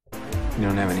You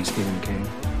don't have any Stephen King?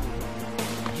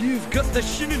 You've got the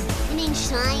shinin'. I mean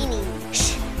shiny.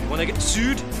 Shh! You wanna get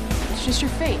sued? It's just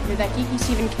your fate. You're that geeky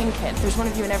Stephen King kid. There's one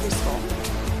of you in every school.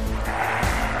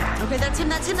 Okay, that's him,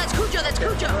 that's Cujo, that's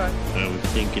Cujo. I was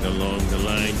thinking along the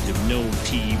lines of no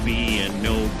TV and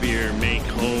no beer make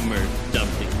Homer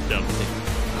something.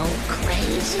 Oh,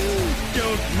 crazy.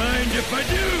 Don't mind if I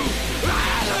do!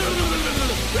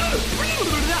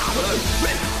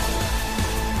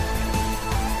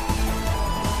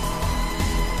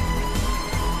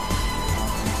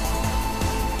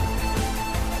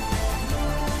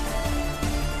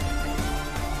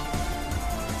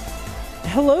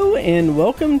 Hello and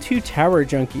welcome to Tower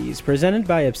Junkies, presented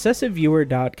by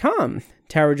ObsessiveViewer.com.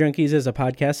 Tower Junkies is a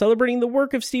podcast celebrating the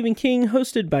work of Stephen King,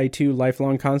 hosted by two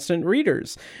lifelong constant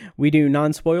readers. We do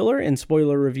non-spoiler and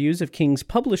spoiler reviews of King's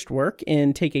published work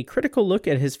and take a critical look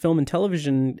at his film and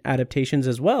television adaptations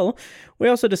as well. We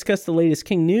also discuss the latest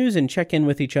King news and check in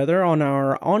with each other on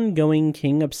our ongoing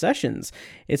King obsessions.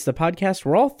 It's the podcast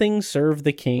where all things serve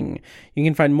the King. You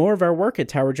can find more of our work at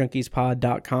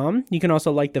TowerJunkiesPod.com. You can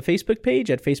also like the Facebook page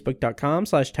at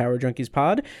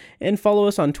Facebook.com/TowerJunkiesPod and follow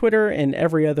us on Twitter and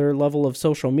every other level of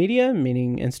social media,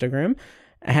 meaning Instagram,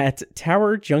 at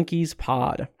Tower Junkies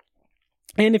Pod.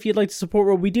 And if you'd like to support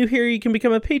what we do here, you can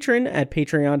become a patron at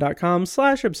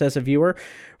patreon.com/obsessiveviewer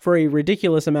for a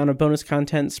ridiculous amount of bonus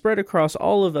content spread across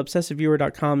all of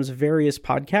obsessiveviewer.com's various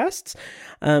podcasts.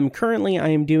 Currently, I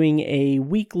am doing a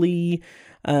weekly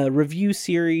review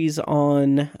series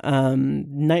on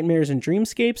nightmares and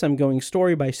dreamscapes. I'm going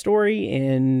story by story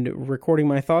and recording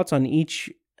my thoughts on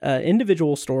each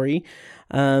individual story.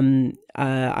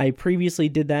 I previously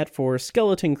did that for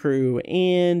Skeleton Crew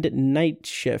and Night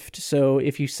Shift. So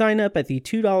if you sign up at the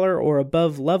 $2 or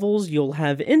above levels, you'll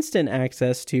have instant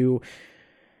access to,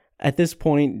 at this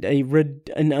point,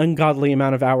 an ungodly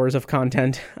amount of hours of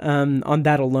content on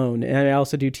that alone. And I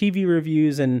also do TV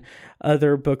reviews and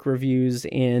other book reviews.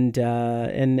 And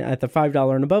at the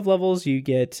 $5 and above levels, you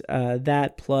get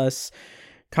that plus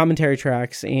commentary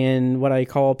tracks and what I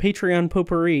call Patreon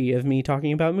potpourri of me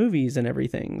talking about movies and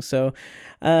everything. So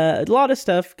a lot of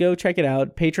stuff. Go check it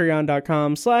out.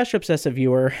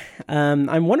 Patreon.com/obsessiveviewer.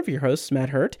 I'm one of your hosts,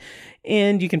 Matt Hurt,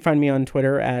 and you can find me on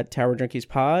Twitter at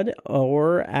TowerJunkiesPod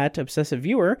or at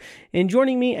ObsessiveViewer. And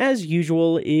joining me as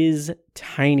usual is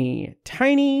Tiny.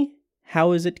 Tiny,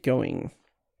 how is it going?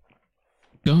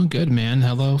 Going good, man.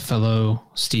 Hello, fellow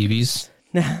Stevies.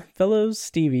 Fellow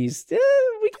Stevies.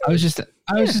 I was just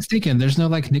thinking, there's no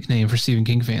like nickname for Stephen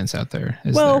King fans out there,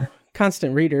 is there?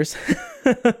 Constant readers.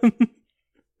 But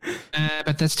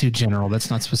that's too general. That's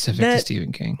not specific to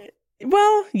Stephen King.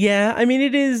 Well, yeah. I mean,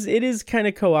 it is kind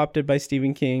of co-opted by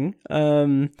Stephen King.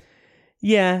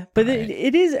 Yeah, but right.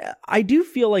 It is. I do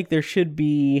feel like there should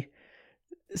be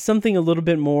something a little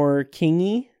bit more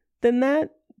Kingy than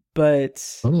that.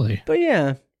 But totally. But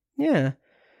yeah.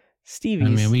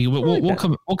 Stevie's. I mean, we'll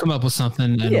come up with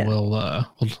something, and we'll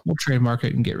trademark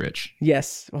it and get rich.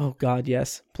 Yes. Oh God,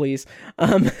 yes, please.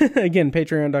 Again,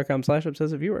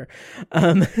 patreon.com/obsessiveviewer.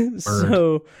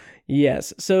 So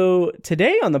yes. So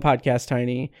today on the podcast,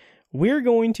 Tiny, we're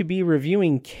going to be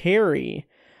reviewing Carrie,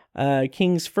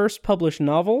 King's first published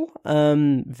novel.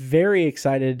 Very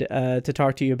excited to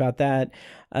talk to you about that.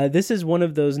 This is one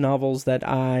of those novels that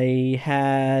I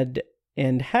had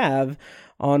and have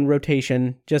on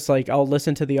rotation, just like I'll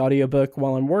listen to the audiobook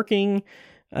while I'm working,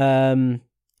 and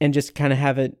just kind of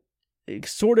have it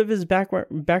sort of as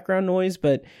background noise,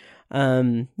 but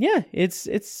it's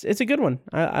a good one.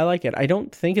 I like it. I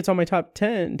don't think it's on my top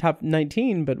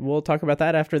 19, but we'll talk about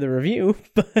that after the review.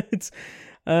 But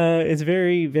it's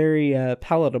very, very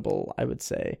palatable, I would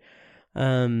say.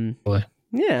 Boy.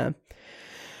 Yeah.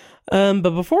 But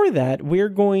before that, we're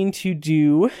going to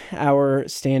do our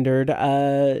standard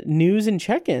news and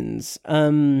check-ins.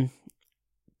 Tiny,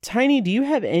 do you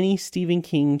have any Stephen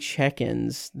King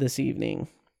check-ins this evening?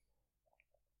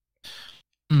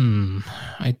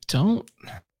 I don't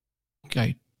think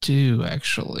I do,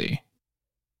 actually.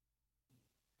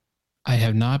 I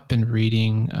have not been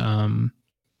reading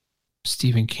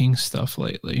Stephen King stuff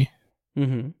lately.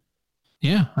 Mm-hmm.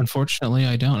 Yeah, unfortunately,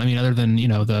 I don't. I mean, other than,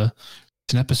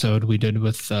 an episode we did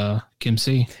with Kim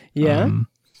C. Yeah.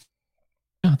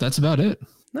 Yeah, that's about it.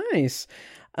 Nice.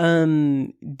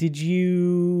 Did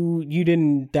you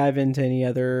didn't dive into any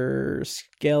other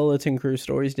Skeleton Crew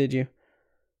stories, did you?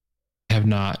 I have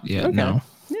not yet. Okay. No.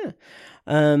 Yeah.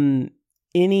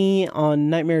 Any on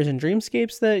Nightmares and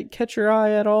Dreamscapes that catch your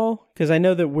eye at all? Because I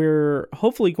know that we're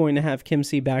hopefully going to have Kim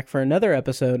C back for another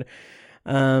episode.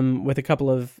 with a couple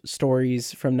of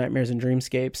stories from Nightmares and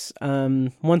Dreamscapes.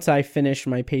 Once I finish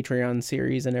my Patreon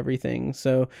series and everything.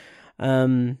 So,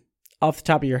 off the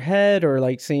top of your head, or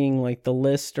like seeing like the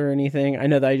list or anything, I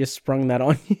know that I just sprung that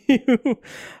on you.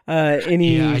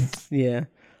 Yeah.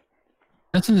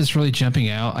 Nothing that's really jumping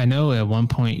out. I know at one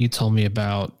point you told me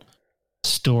about a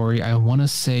story. I want to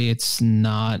say it's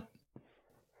not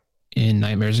in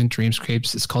Nightmares and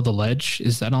Dreamscapes. It's called The Ledge.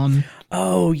 Is that on?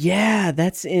 Oh yeah,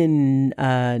 that's in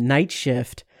Night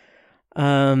Shift.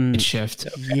 Night Shift.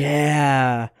 Okay.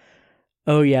 Yeah.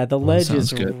 Oh yeah, The Ledge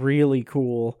is good. really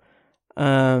cool.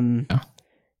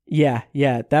 Yeah,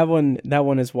 that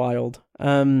one is wild.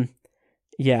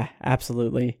 Yeah,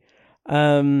 absolutely.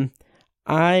 I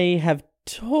have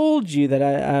told you that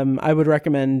I would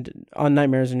recommend on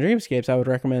Nightmares and Dreamscapes, I would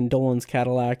recommend Dolan's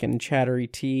Cadillac and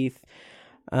Chattery Teeth.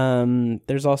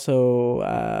 There's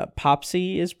also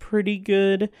Popsy is pretty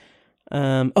good.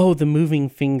 The Moving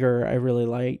Finger I really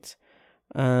liked.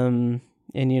 And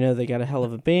they got a hell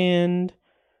of a band.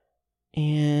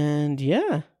 And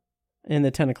yeah. And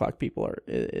the 10 o'clock people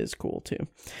is cool too.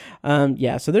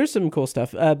 So there's some cool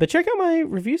stuff. But check out my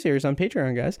review series on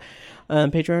Patreon, guys.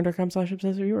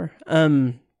 Patreon.com/obsessiveviewer.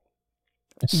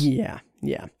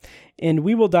 Yeah. And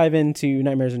we will dive into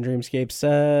Nightmares and Dreamscapes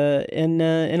in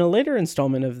a later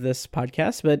installment of this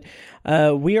podcast. But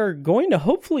we are going to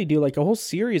hopefully do like a whole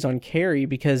series on Carrie,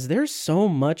 because there's so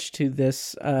much to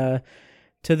this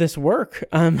work.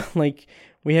 Like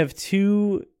we have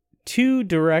two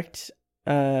direct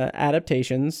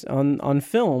adaptations on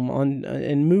film,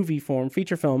 in movie form,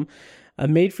 feature film, a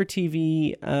made for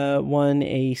TV one,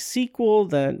 a sequel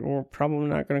that we're probably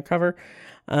not going to cover.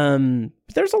 But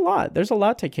there's a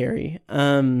lot to Carrie.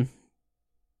 The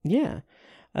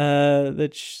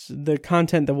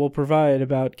content that we'll provide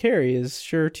about Carrie is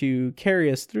sure to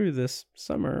carry us through this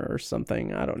summer or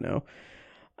something. I don't know.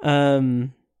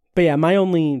 But yeah, my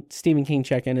only Stephen King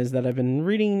check-in is that I've been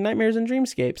reading Nightmares and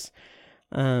Dreamscapes.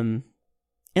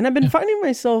 And I've been finding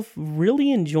myself really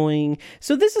enjoying.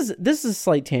 So this is a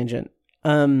slight tangent.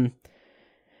 I've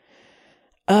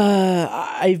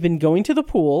been going to the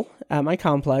pool at my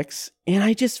complex, and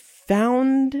I just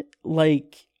found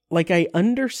like I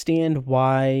understand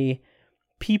why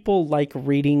people like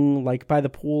reading like by the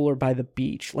pool or by the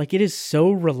beach. Like it is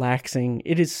so relaxing.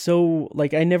 It is so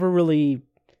like I never really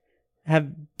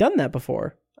have done that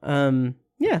before. I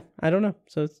don't know.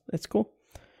 So it's cool.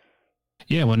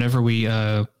 Yeah, whenever we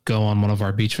go on one of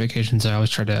our beach vacations, I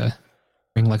always try to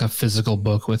bring like a physical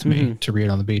book with me to read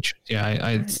on the beach. Yeah,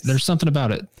 Nice. There's something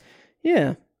about it.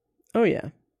 Yeah. Oh yeah.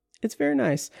 It's very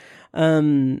nice.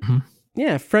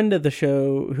 Yeah, friend of the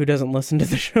show who doesn't listen to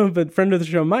the show, but friend of the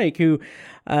show, Mike, who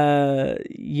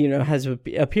has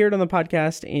appeared on the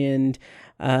podcast and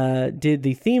did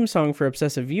the theme song for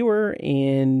Obsessive Viewer,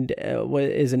 and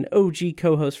is an OG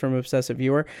co-host from Obsessive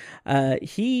Viewer.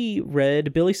 He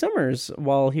read Billy Summers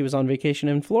while he was on vacation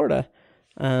in Florida.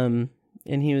 And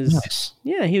he was nice.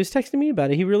 Yeah, he was texting me about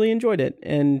it. He really enjoyed it.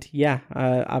 And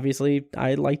obviously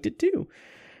I liked it too.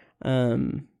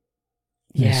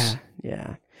 Yes.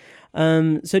 Yeah.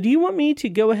 So do you want me to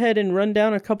go ahead and run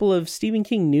down a couple of Stephen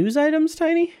King news items,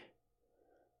 Tiny?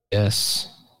 Yes.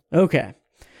 Okay.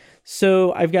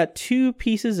 So I've got two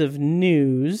pieces of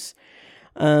news.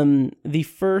 The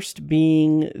first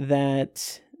being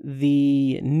that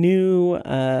the new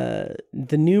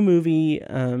movie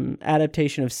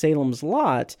adaptation of Salem's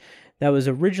Lot that was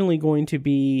originally going to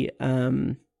be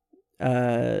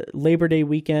Labor Day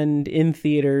weekend in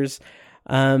theaters,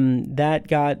 that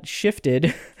got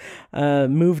shifted,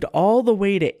 moved all the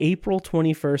way to April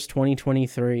 21st,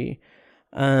 2023.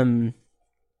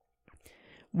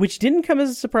 Which didn't come as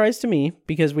a surprise to me,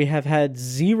 because we have had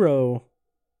zero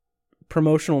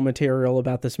promotional material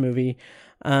about this movie.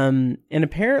 And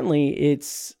apparently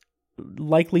it's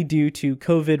likely due to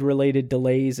COVID-related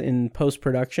delays in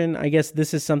post-production. I guess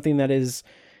this is something that is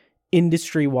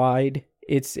industry-wide.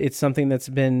 It's something that's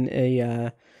been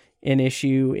an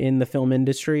issue in the film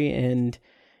industry. And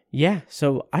yeah,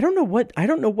 so I don't know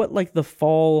what like the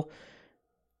fall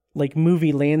like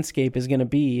movie landscape is going to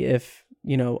be if,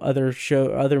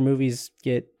 other movies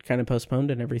get kind of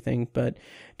postponed and everything. But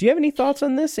do you have any thoughts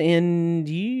on this? And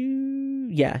do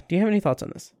you have any thoughts on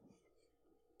this?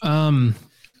 I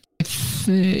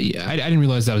didn't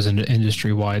realize that was an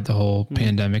industry wide, the whole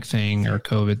pandemic thing or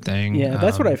COVID thing. Yeah,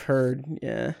 that's what I've heard.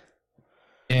 Yeah.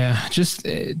 Yeah. Just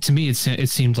to me, it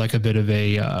seemed like a bit of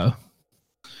a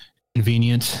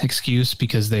convenient excuse,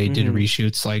 because they did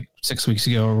reshoots like 6 weeks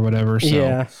ago or whatever. So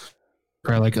yeah.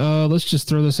 Probably like, oh, let's just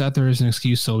throw this out there as an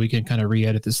excuse so we can kind of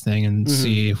re-edit this thing and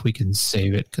see if we can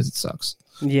save it, because it sucks.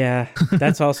 Yeah,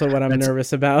 that's also what I'm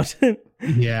nervous about.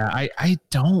 Yeah, I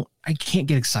can't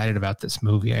get excited about this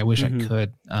movie. I wish I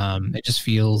could. It just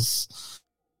feels,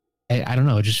 I don't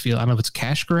know. I don't know if it's a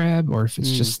cash grab or if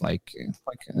it's just like,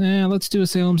 let's do a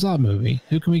Salem's Lot movie.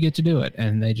 Who can we get to do it?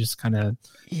 And they just kind of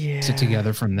sit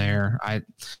together from there. I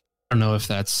don't know if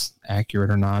that's accurate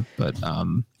or not, but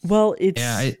well, it's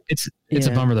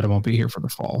a bummer that I won't be here for the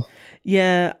fall.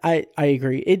 Yeah, I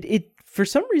agree. It for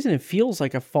some reason it feels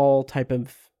like a fall type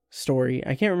of story.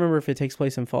 I can't remember if it takes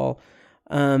place in fall.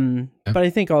 But I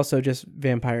think also just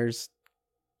vampires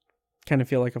kind of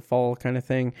feel like a fall kind of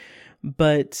thing.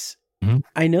 But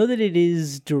I know that it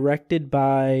is directed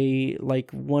by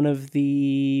like one of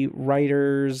the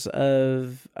writers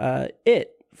of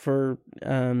It for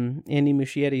Andy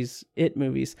Muschietti's It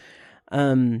movies.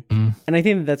 And I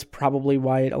think that's probably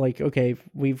why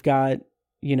we got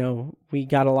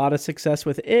a lot of success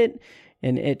with It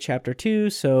and It Chapter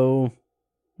 2, so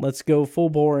let's go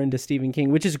full bore into Stephen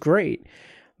King, which is great.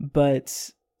 But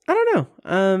I don't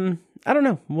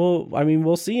know.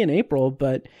 We'll see in April,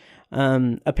 but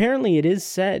apparently it is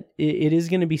set. It is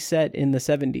going to be set in the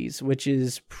 70s, which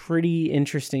is pretty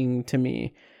interesting to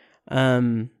me.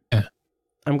 I'm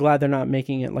glad they're not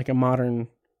making it like a modern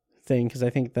thing, because I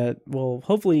think that will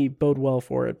hopefully bode well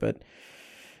for it, but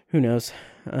who knows?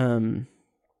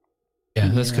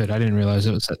 That's good. I didn't realize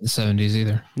it was set in the 70s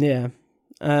either. Yeah.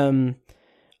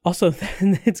 Also,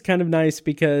 it's kind of nice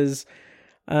because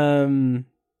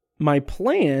my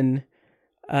plan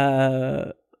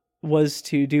was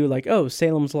to do like,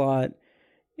 Salem's Lot,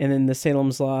 and then the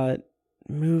Salem's Lot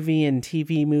movie and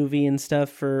TV movie and stuff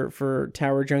for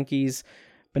Tower Junkies.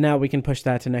 But now we can push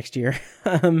that to next year,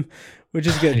 which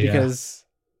is good because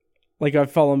like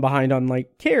I've fallen behind on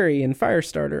like Carrie and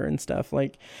Firestarter and stuff.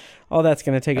 Like all that's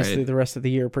going to take us through the rest of the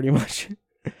year pretty much.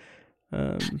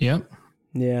 Yep.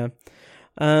 Yeah.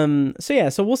 So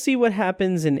we'll see what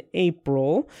happens in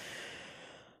April.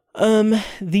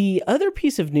 The other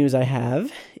piece of news I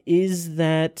have is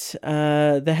that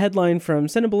the headline from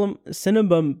Cinema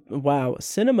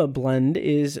Blend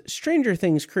is Stranger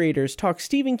Things creators talk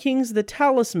Stephen King's The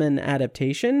Talisman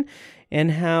adaptation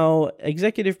and how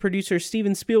executive producer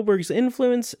Steven Spielberg's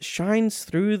influence shines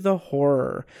through the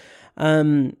horror.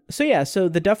 So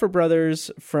the Duffer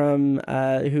Brothers from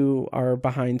who are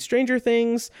behind Stranger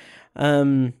Things,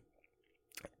 they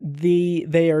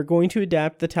are going to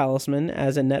adapt The Talisman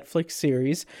as a Netflix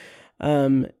series.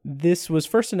 This was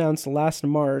first announced not last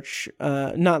March,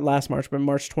 but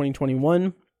March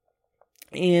 2021.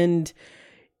 And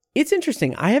it's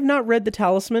interesting. I have not read The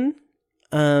Talisman.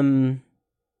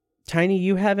 Tiny,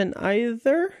 you haven't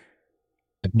either?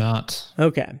 I've not.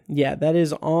 Okay. Yeah, that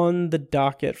is on the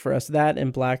docket for us, that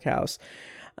and Black House.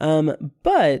 I've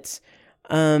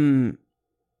been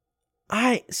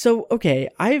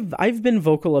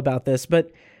vocal about this,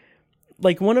 but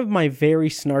like one of my very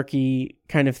snarky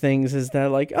kind of things is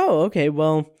that like, it'll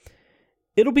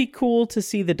be cool to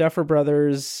see the Duffer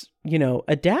Brothers,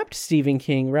 adapt Stephen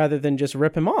King rather than just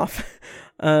rip him off.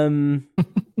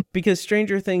 Because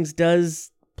Stranger Things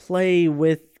does play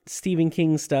with Stephen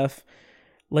King stuff.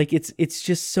 Like it's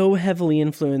just so heavily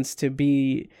influenced to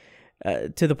be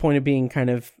to the point of being kind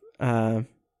of kind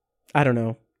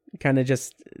of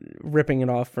just ripping it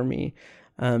off for me,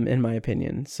 in my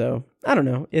opinion. So I don't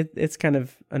know. It's kind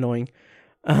of annoying.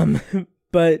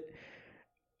 But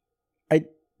I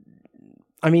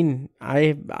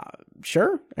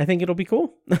think it'll be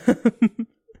cool.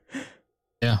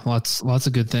 Yeah. Lots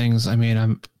of good things. I mean,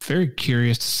 I'm very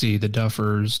curious to see the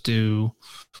Duffers do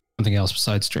something else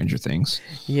besides Stranger Things.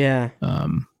 Yeah.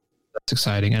 That's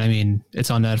exciting. And I mean, it's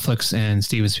on Netflix and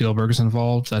Steven Spielberg is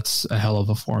involved. That's a hell of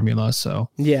a formula. So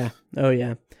yeah. Oh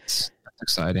yeah. That's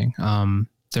exciting.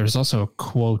 There's also a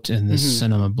quote in this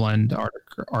Cinema Blend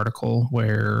article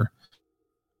where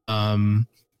they're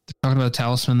talking about the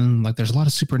Talisman. Like there's a lot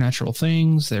of supernatural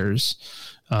things. There's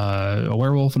a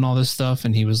werewolf and all this stuff.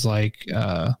 And he was like,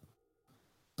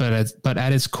 but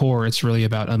at its core, it's really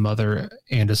about a mother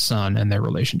and a son and their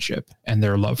relationship and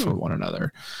their love for one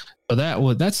another.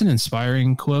 So that's an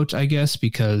inspiring quote, I guess,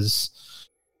 because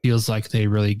it feels like they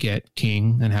really get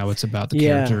King and how it's about the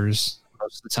characters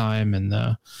most of the time, and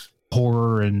the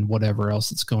horror and whatever else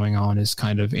that's going on is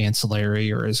kind of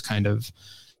ancillary or is kind of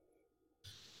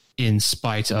in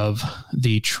spite of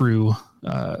the true,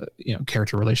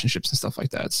 character relationships and stuff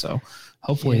like that. So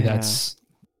hopefully that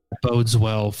bodes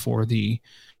well for the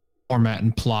format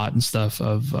and plot and stuff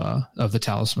of the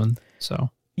Talisman. So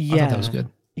I thought that was good.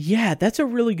 Yeah, that's a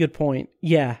really good point.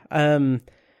 Yeah. I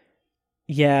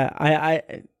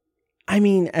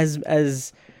mean,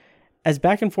 as as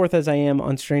back and forth as I am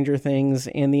on Stranger Things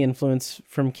and the influence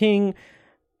from King,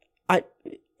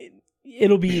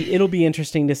 it'll be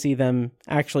interesting to see them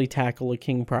actually tackle a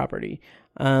King property.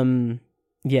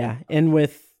 Yeah, and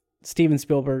with Steven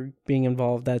Spielberg being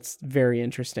involved, that's very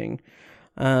interesting.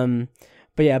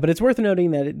 But it's worth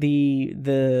noting that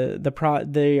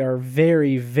they are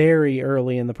very, very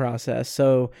early in the process.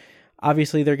 So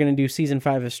obviously they're going to do season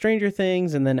 5 of Stranger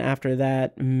Things, and then after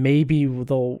that, maybe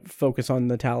they'll focus on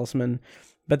the Talisman.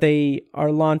 But they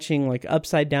are launching like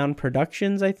Upside Down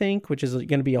Productions, I think, which is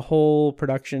going to be a whole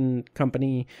production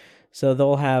company. So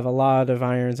they'll have a lot of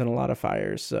irons and a lot of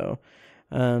fires. So,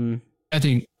 I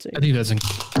think that's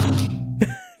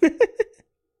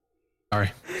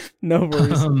sorry. No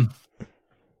worries.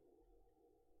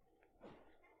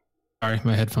 Sorry,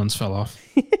 my headphones fell off.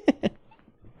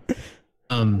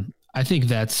 I think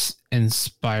that's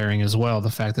inspiring as well. The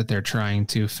fact that they're trying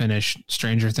to finish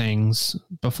Stranger Things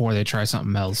before they try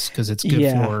something else, because it's good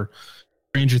for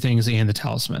Stranger Things and the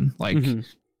Talisman. Like, it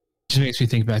just makes me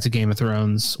think back to Game of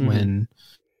Thrones when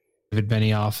David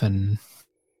Benioff and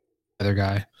the other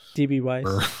guy, DB Weiss,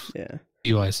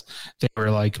 DB Weiss, they were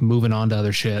like moving on to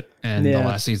other shit, and the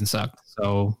last season sucked.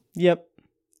 So, yeah,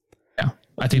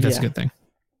 I think that's a good thing.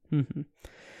 Mm-hmm.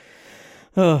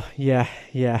 Oh, yeah.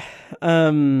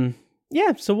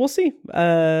 So we'll see.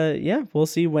 We'll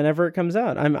see whenever it comes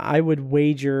out. I would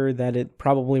wager that it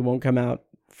probably won't come out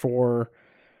for...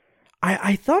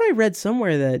 I thought I read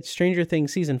somewhere that Stranger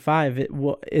Things season 5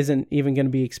 isn't even going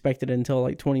to be expected until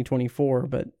like 2024,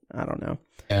 but I don't know.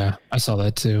 Yeah, I saw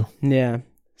that too. Yeah.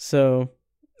 So,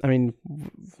 I mean,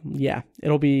 yeah,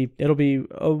 it'll be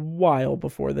a while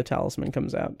before the Talisman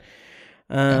comes out.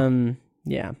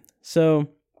 Yeah. So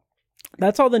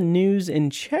that's all the news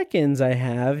and check-ins I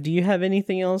have. Do you have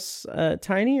anything else,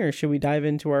 Tiny, or should we dive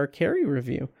into our Carrie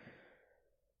review?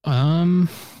 I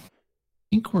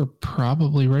think we're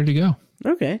probably ready to go.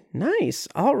 Okay, nice.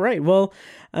 All right. Well,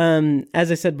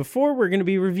 as I said before, we're going to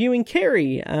be reviewing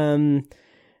Carrie,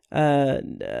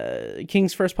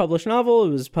 King's first published novel. It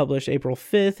was published April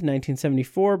 5th,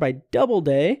 1974 by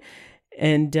Doubleday.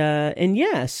 And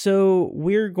yeah, so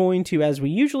we're going to, as we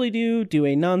usually do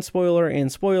a non-spoiler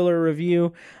and spoiler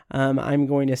review. I'm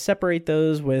going to separate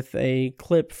those with a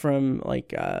clip from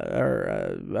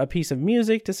a piece of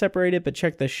music to separate it, but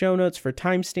check the show notes for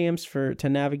timestamps to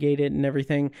navigate it and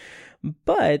everything.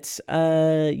 But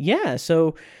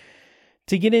so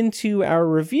to get into our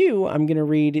review, I'm going to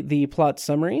read the plot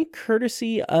summary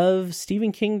courtesy of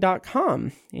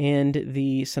StephenKing.com, and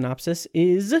the synopsis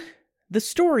is: the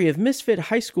story of misfit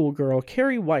high school girl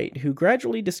Carrie White, who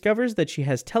gradually discovers that she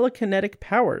has telekinetic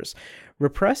powers.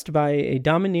 Repressed by a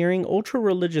domineering,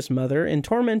 ultra-religious mother and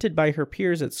tormented by her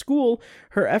peers at school,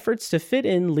 her efforts to fit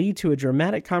in lead to a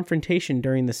dramatic confrontation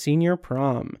during the senior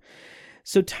prom.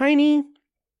 So, Tiny,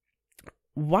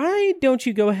 why don't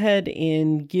you go ahead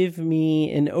and give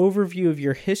me an overview of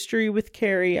your history with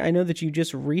Carrie? I know that you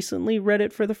just recently read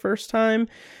it for the first time.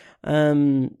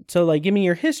 So give me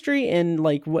your history, and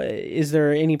is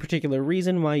there any particular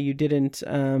reason why you didn't,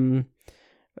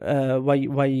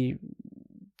 why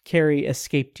Carrie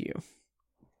escaped you?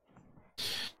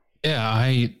 Yeah,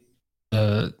 I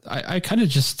kind of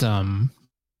just,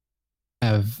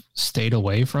 have stayed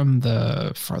away from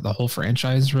the whole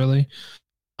franchise, really.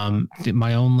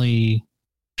 My only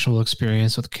actual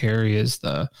experience with Carrie is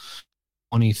the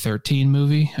 2013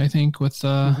 movie, I think, with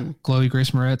Chloe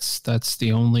Grace Moretz. That's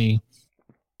the only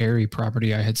Carrie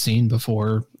property I had seen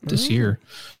before this year.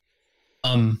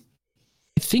 I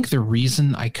think the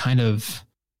reason I kind of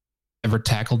never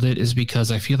tackled it is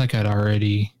because I feel like I'd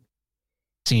already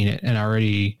seen it and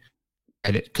already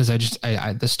read it, because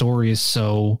I the story is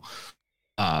so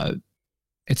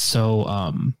it's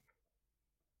so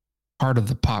part of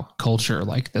the pop culture.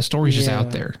 Like, the story's just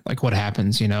out there, like what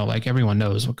happens, like everyone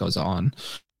knows what goes on.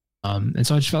 And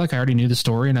so I just felt like I already knew the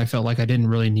story, and I felt like I didn't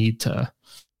really need to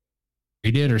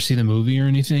read it or see the movie or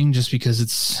anything, just because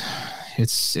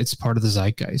it's part of the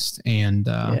zeitgeist, and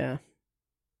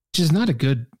which is not a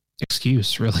good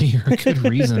excuse, really, or a good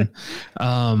reason.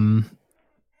 I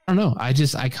don't know. I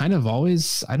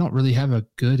don't really have a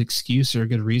good excuse or a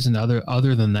good reason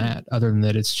other than that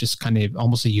it's just kind of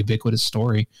almost a ubiquitous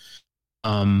story.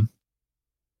 But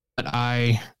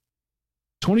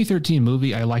 2013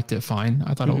 movie, I liked it fine.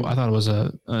 I thought it was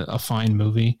a fine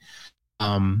movie.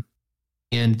 And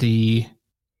the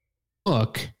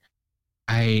book,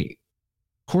 of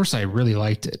course I really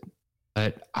liked it,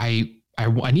 but I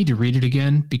need to read it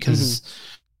again, because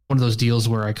one of those deals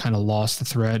where I kind of lost the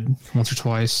thread once or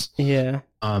twice. Yeah.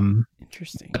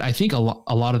 Interesting. But I think a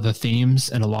lot of the themes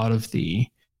and a lot of the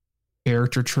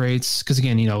character traits, because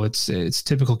again, it's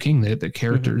typical King that the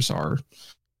characters are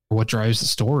what drives the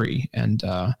story, and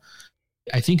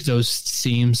I think those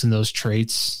themes and those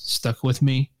traits stuck with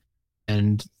me,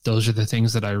 and those are the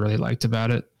things that I really liked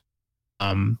about it.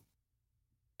 I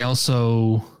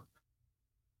also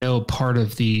know part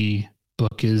of the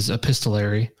book is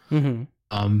epistolary, and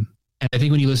I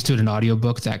think when you listen to it in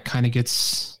audiobook, that kind of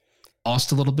gets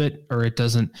lost a little bit, or it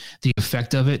doesn't. The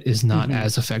effect of it is not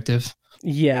as effective.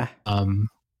 Yeah. And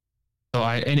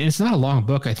it's not a long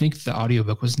book. I think the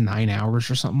audiobook was 9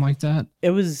 hours or something like that. It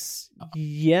was,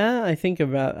 I think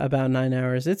about 9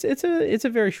 hours. It's a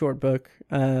very short book.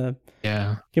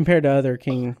 Compared to other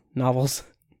King novels.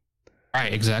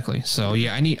 Right, exactly. So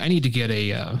yeah, I need to get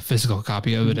a physical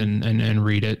copy of it and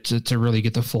read it to really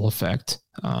get the full effect.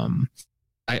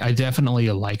 I definitely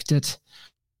liked it.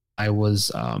 I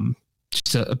was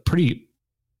just a pretty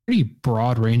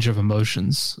broad range of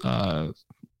emotions,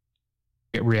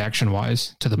 reaction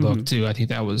wise to the book too. I think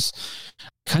that was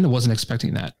kind of wasn't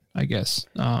expecting that, I guess.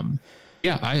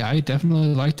 I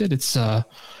definitely liked it. It's I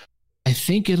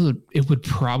think it would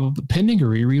probably, pending a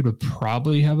reread, would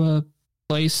probably have a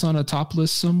place on a top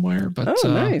list somewhere, but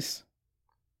nice.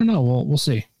 I don't know. We'll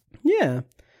see. Yeah.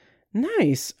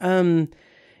 Nice.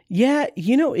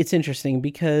 It's interesting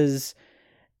because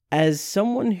as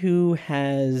someone who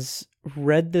has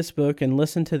read this book and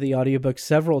listened to the audiobook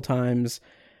several times,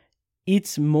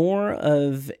 it's more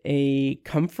of a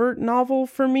comfort novel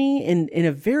for me in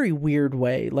a very weird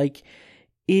way. Like,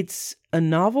 it's a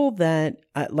novel that,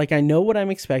 I know what I'm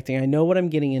expecting. I know what I'm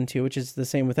getting into, which is the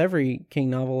same with every King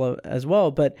novel as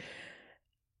well. But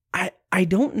I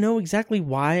don't know exactly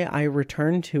why I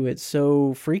return to it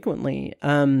so frequently.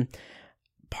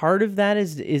 Part of that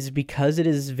is because it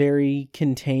is very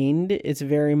contained. It's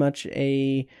very much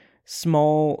a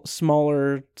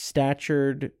smaller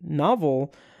statured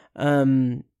novel,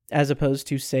 as opposed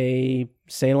to, say,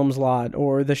 Salem's Lot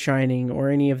or The Shining or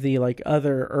any of the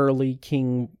other early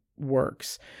King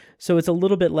works. So it's a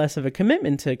little bit less of a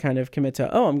commitment to kind of commit to,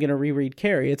 I'm going to reread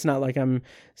Carrie. It's not like I'm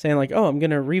saying I'm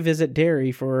going to revisit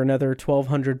Derry for another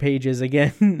 1,200 pages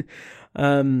again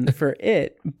for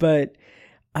it. But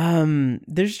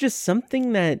there's just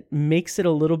something that makes it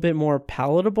a little bit more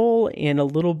palatable and a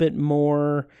little bit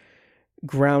more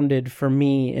grounded for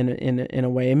me in a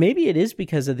way. And maybe it is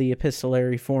because of the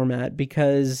epistolary format,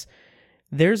 because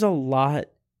there's a lot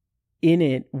in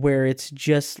it where it's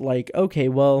just okay,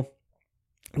 well,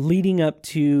 leading up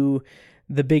to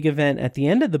the big event at the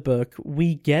end of the book,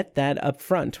 we get that up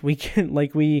front. We can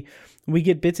we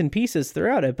get bits and pieces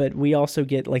throughout it, but we also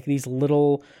get these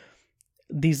little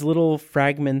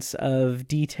fragments of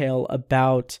detail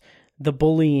about the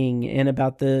bullying and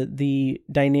about the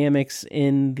dynamics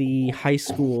in the high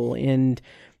school and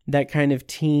that kind of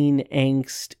teen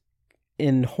angst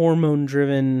and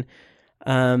hormone-driven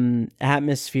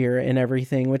atmosphere and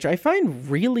everything, which I find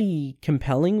really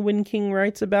compelling when King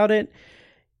writes about it.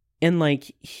 And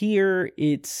here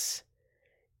it's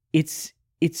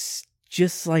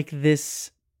just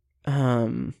this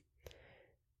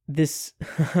this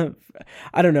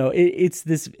I don't know, it's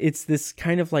this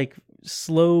kind of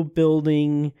slow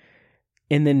building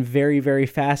and then very, very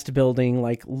fast building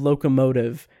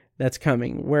locomotive that's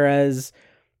coming. Whereas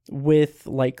with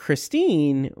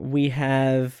Christine, we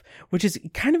have, which is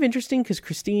kind of interesting because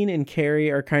Christine and Carrie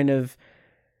are kind of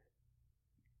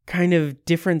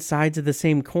different sides of the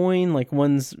same coin.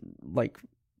 One's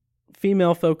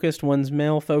female focused, one's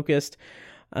male focused.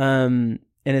 And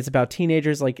it's about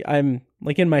teenagers. I'm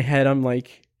in my head, I'm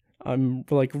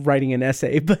writing an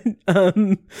essay, but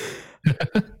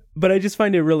but I just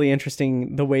find it really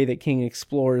interesting the way that King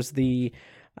explores the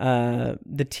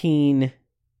teen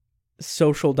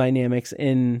social dynamics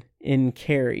in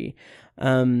Carrie.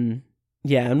 And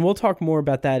we'll talk more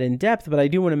about that in depth, but I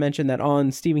do want to mention that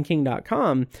on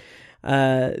StephenKing.com,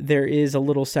 there is a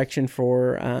little section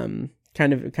for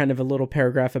kind of a little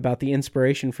paragraph about the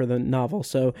inspiration for the novel.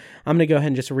 So I'm going to go ahead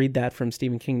and just read that from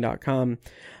StephenKing.com.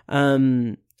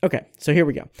 Okay, so here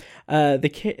we go.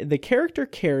 The character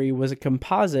Carrie was a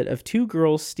composite of two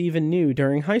girls Stephen knew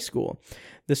during high school.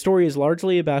 The story is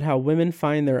largely about how women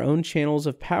find their own channels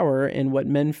of power and what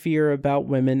men fear about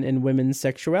women and women's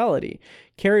sexuality.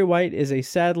 Carrie White is a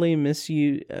sadly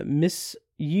misused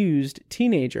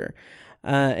teenager,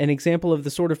 an example of the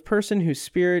sort of person whose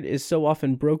spirit is so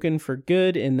often broken for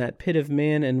good in that pit of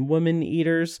man and woman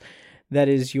eaters that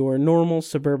is your normal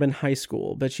suburban high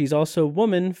school. But she's also a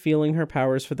woman feeling her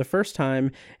powers for the first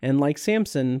time, and like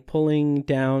Samson, pulling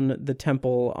down the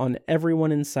temple on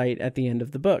everyone in sight at the end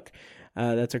of the book.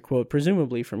 That's a quote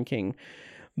presumably from King.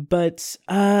 But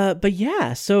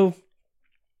yeah, so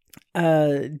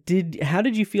How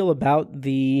did you feel about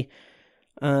the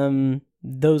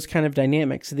those kind of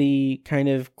dynamics, the kind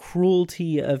of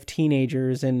cruelty of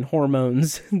teenagers and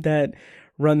hormones that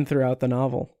run throughout the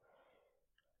novel?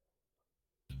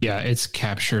 Yeah, it's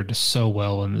captured so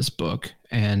well in this book.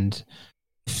 And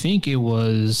I think it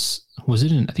was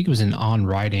in On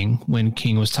Writing when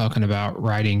King was talking about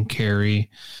writing Carrie.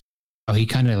 Oh, he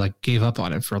kind of like gave up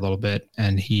on it for a little bit,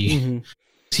 and he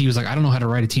was like, I don't know how to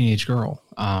write a teenage girl.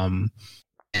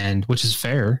 And which is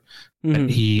fair. But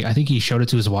I think he showed it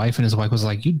to his wife, and his wife was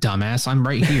like, you dumbass, I'm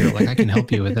right here. Like, I can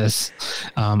help you with this.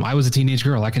 I was a teenage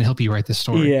girl. I can help you write this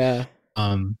story. Yeah.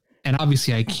 And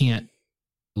obviously I can't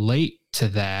relate to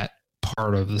that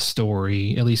part of the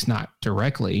story, at least not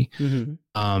directly.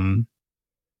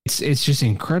 It's just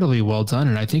incredibly well done.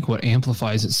 And I think what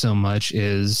amplifies it so much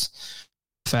is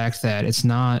the fact that it's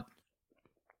not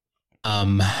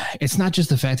just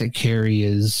the fact that Carrie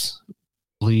is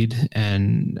bullied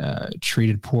and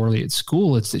treated poorly at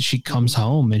school. It's that she comes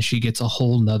home and she gets a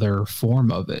whole nother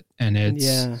form of it. And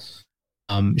it's,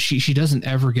 she doesn't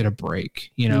ever get a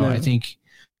break. You know, no. I think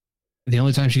the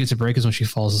only time she gets a break is when she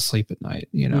falls asleep at night,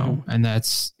 you know, and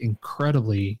that's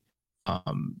incredibly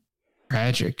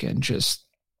tragic and just,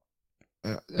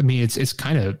 I mean, it's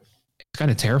kind of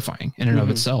terrifying in and of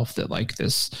itself that like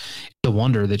the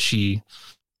wonder that she,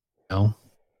 you know,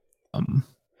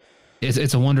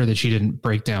 it's a wonder that she didn't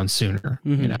break down sooner,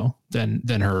 you know, than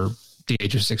the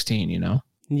age of 16, you know?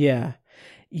 Yeah.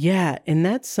 Yeah. And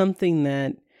that's something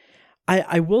that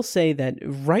I will say that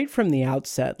right from the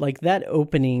outset, like that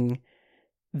opening,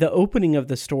 the opening of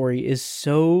the story is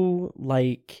so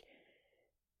like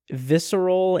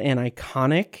visceral and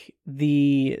iconic.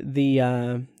 The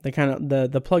kind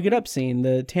of the plug it up scene,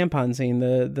 the tampon scene,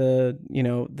 the you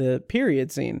know, the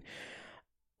period scene.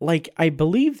 Like, I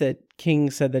believe that King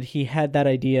said that he had that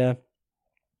idea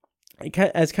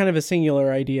as kind of a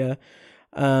singular idea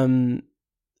of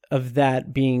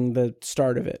that being the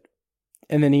start of it.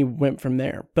 And then he went from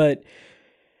there. But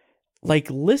like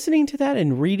listening to that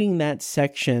and reading that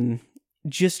section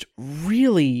just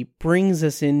really brings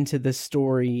us into the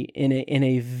story in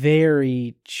a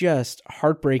very just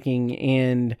heartbreaking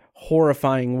and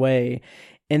horrifying way.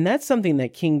 And that's something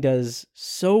that King does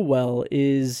so well,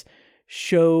 is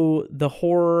show the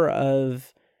horror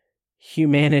of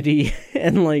humanity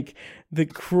and like the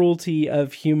cruelty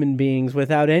of human beings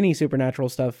without any supernatural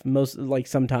stuff, most like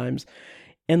sometimes.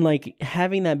 And like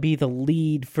having that be the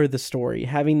lead for the story,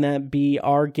 having that be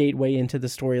our gateway into the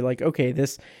story. Like, okay,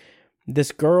 this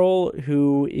girl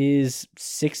who is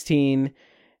 16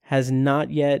 has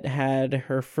not yet had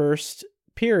her first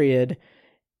period,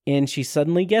 and she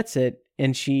suddenly gets it,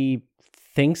 and she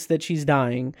thinks that she's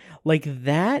dying. Like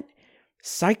that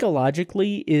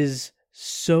psychologically is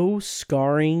so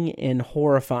scarring and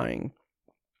horrifying.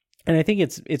 And I think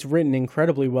it's written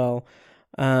incredibly well.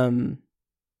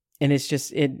 And it's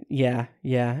just, yeah.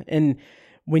 And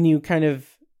when you kind of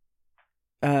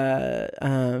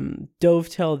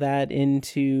dovetail that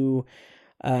into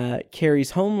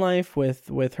Carrie's home life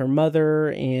with her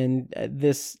mother and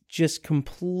this just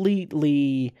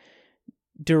completely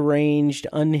deranged,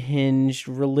 unhinged,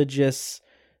 religious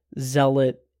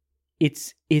zealot,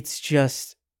 it's a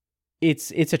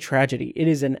tragedy. It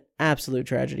is an absolute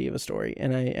tragedy of a story,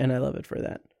 and I love it for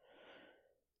that.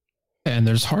 And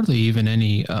there's hardly even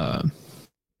any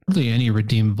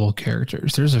redeemable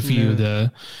characters. There's a few.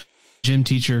 The gym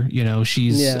teacher, you know,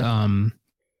 she's a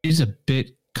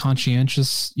bit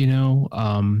conscientious, you know,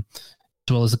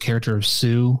 as well as the character of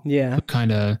Sue. Yeah,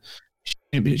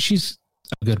 she's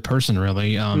a good person,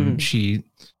 really. She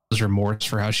has remorse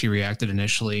for how she reacted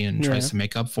initially and tries to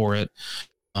make up for it.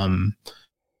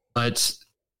 But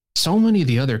so many of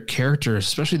the other characters,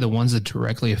 especially the ones that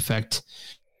directly affect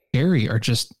Carrie, are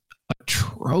just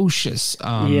atrocious.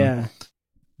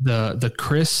 The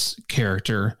Chris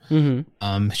character,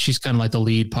 she's kind of like the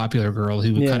lead popular girl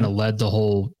who kind of led the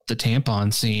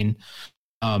tampon scene.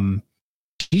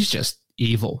 She's just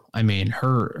evil. I mean,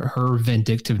 her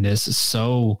vindictiveness is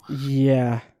so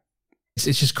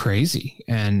it's just crazy,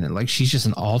 and like she's just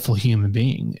an awful human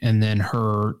being. And then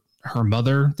her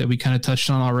mother that we kind of touched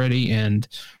on already, and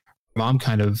mom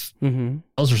kind of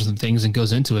tells her some things and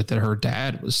goes into it that her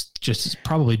dad was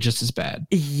probably just as bad.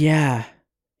 Yeah.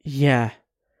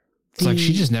 It's like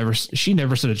she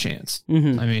never stood a chance. I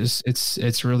mean,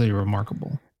 it's really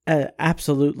remarkable.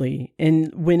 Absolutely.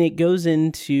 And when it goes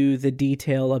into the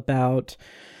detail about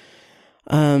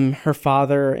her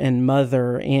father and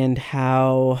mother and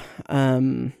how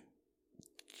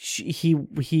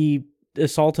he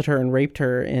assaulted her and raped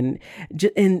her, and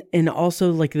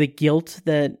also like the guilt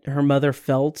that her mother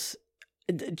felt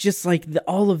just like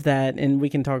all of that, and we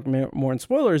can talk more in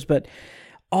spoilers, but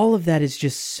all of that is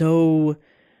just so,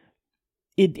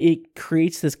 it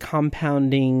creates this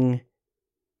compounding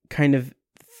kind of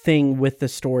thing with the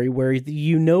story where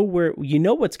you know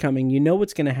what's coming, you know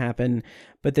what's going to happen,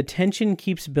 but the tension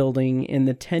keeps building, and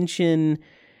the tension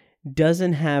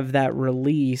doesn't have that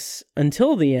release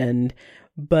until the end,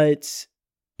 but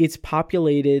it's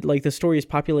populated, like the story is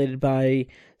populated by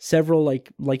several,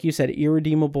 like you said,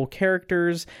 irredeemable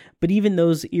characters, but even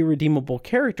those irredeemable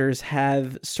characters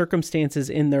have circumstances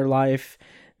in their life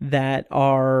that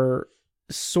are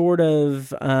sort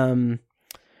of,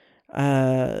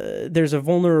 there's a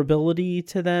vulnerability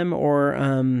to them,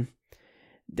 or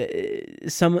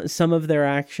some of their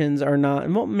actions are not,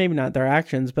 well, maybe not their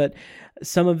actions, but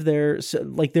some of their,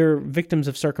 like, they're victims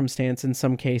of circumstance in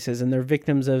some cases, and they're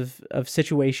victims of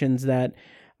situations that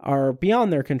are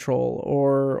beyond their control,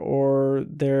 or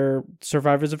they're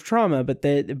survivors of trauma, but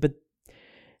that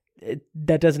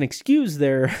doesn't excuse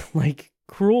their like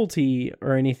cruelty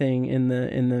or anything in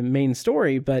the main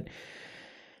story. But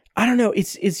I don't know,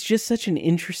 it's just such an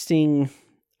interesting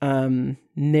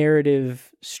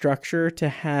narrative structure to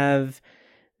have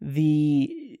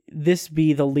this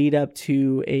be the lead up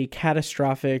to a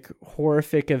catastrophic,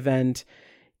 horrific event,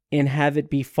 and have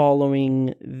it be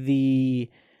following the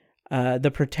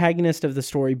protagonist of the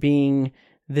story being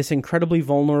this incredibly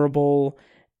vulnerable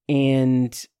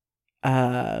and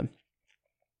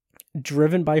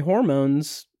driven by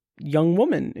hormones young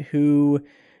woman who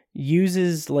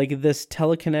uses like this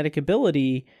telekinetic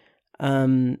ability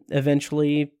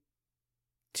eventually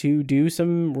to do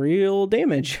some real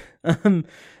damage.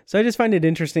 So I just find it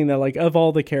interesting that, like, of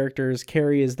all the characters,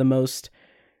 Carrie is the most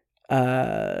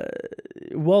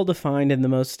well-defined and the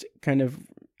most kind of,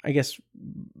 I guess,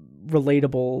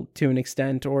 relatable to an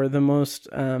extent, or the most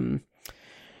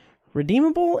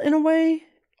redeemable in a way,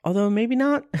 although maybe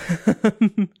not.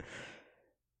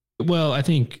 Well, I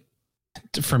think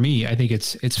for me, I think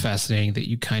it's fascinating that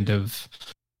you kind of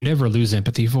never lose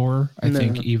empathy for her. I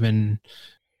think even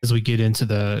as we get into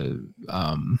the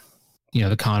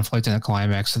the conflict and the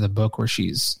climax of the book where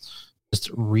she's just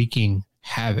wreaking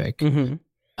havoc, going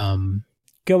ham,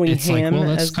 like, well,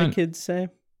 as the kids say,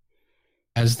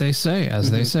 as they say.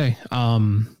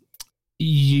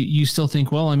 You still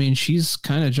think, well, I mean, she's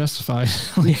kind of justified.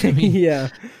 Like, I mean, yeah,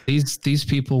 these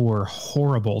people were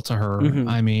horrible to her.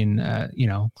 I mean, I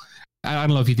don't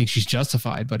know if you think she's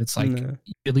justified, but it's like, you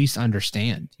at least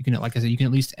understand. You can, like I said, you can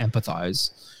at least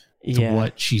empathize to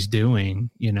what she's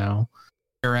doing,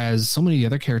 Whereas so many of the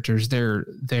other characters,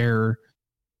 their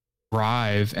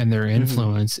drive and their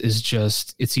influence is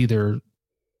just, it's either,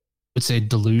 let's say,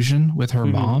 delusion with her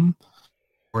mom,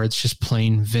 or it's just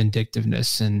plain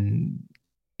vindictiveness and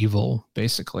evil,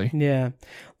 basically. Yeah.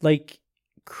 Like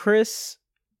Chris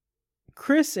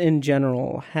in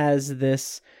general has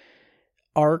this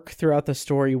arc throughout the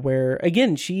story where,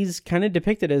 again, she's kind of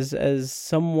depicted as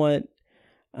somewhat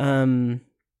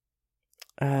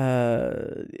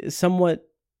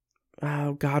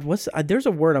oh God, there's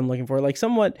a word I'm looking for, like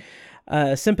somewhat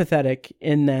sympathetic,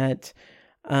 in that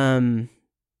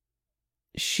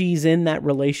she's in that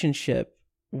relationship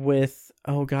with,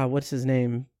 oh God, what's his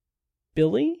name?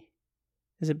 Billy?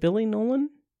 Is it Billy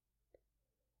Nolan?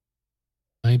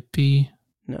 Might be.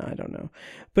 No, I don't know.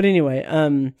 But anyway,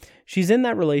 she's in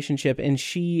that relationship, and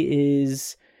she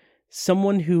is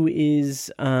someone who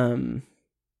is I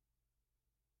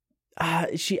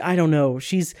don't know.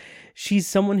 She's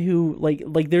someone who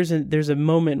like there's a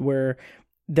moment where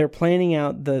they're planning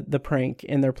out the prank,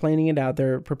 and they're planning it out,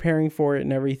 they're preparing for it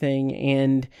and everything,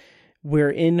 and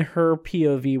we're in her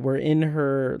POV, we're in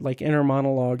her like inner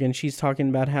monologue, and she's talking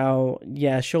about how,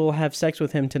 yeah, she'll have sex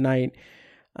with him tonight,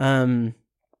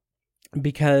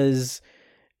 because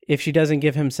if she doesn't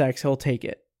give him sex, he'll take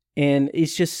it. And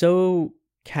it's just so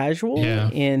casual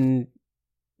and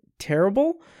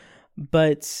terrible,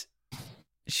 but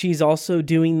she's also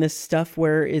doing this stuff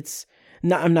where it's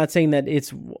not, I'm not saying that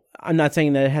it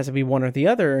has to be one or the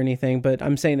other or anything, but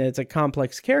I'm saying that it's a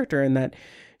complex character, and that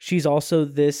she's also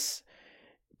this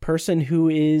person who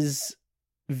is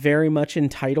very much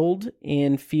entitled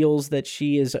and feels that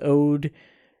she is owed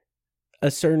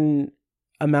a certain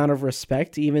amount of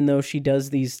respect, even though she does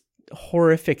these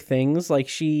horrific things. Like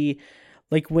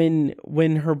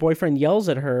when her boyfriend yells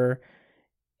at her,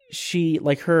 she,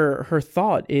 like, her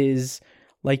thought is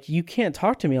like, you can't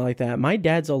talk to me like that. My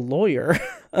dad's a lawyer.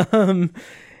 And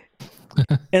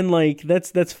like,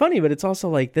 that's funny, but it's also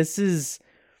like,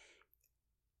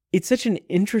 it's such an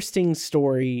interesting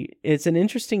story. It's an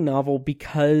interesting novel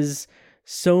because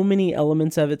so many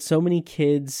elements of it, so many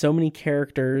kids, so many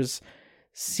characters,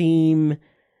 seem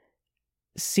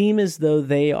as though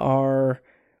they are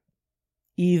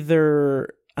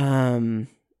either I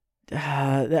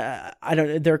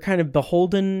don't, they're kind of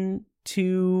beholden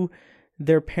to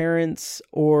their parents,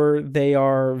 or they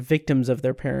are victims of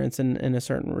their parents in a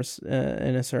certain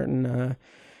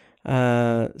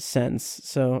sense.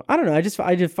 So I don't know.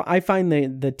 I find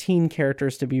the teen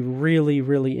characters to be really,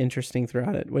 really interesting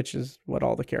throughout it, which is what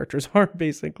all the characters are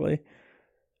basically.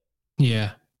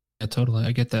 Yeah, totally.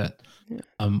 I get that. Yeah.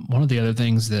 One of the other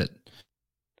things that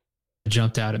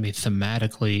jumped out at me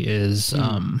thematically is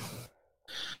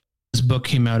this book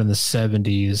came out in the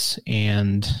 70s,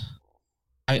 and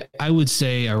I would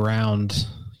say around,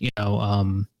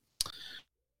 probably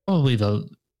the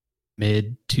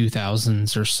mid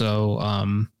 2000s or so,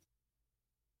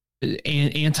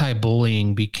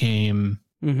 anti-bullying became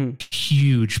a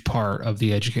huge part of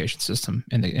the education system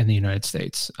in the United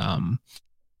States.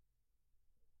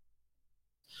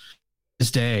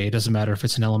 This day, it doesn't matter if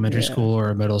it's an elementary school or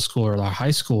a middle school or a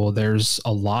high school, there's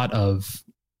a lot of,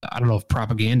 I don't know if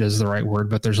propaganda is the right word,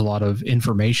 but there's a lot of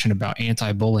information about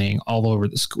anti-bullying all over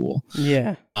the school.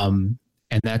 Yeah. And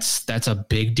that's a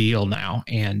big deal now,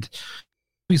 and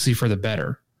obviously for the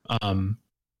better.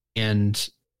 And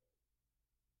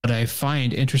what I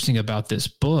find interesting about this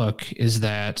book is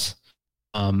that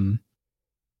it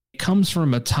comes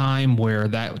from a time where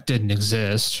that didn't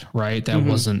exist, right? That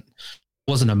wasn't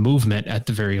a movement at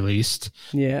the very least.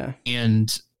 Yeah.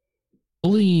 And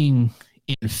bullying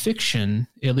in fiction,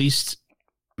 at least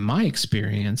in my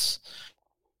experience,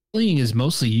 bullying is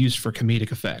mostly used for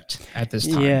comedic effect at this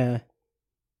time. Yeah.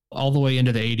 All the way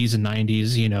into the 80s and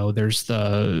 90s, there's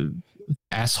the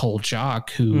asshole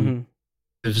jock who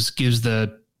gives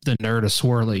the nerd a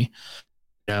swirly,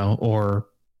 or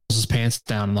pulls his pants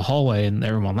down in the hallway and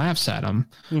everyone laughs at him.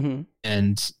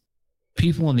 And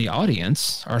people in the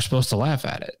audience are supposed to laugh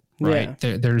at it, right?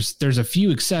 Yeah. There's a few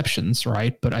exceptions,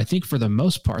 right? But I think for the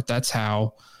most part, that's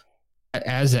how,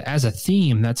 as a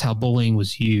theme, that's how bullying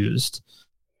was used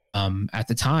at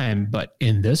the time. But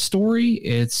in this story,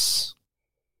 it's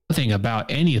nothing about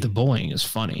any of the bullying is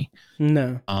funny.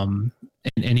 No. And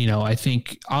I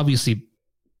think obviously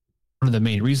one of the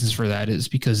main reasons for that is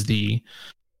because the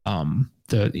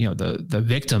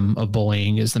victim of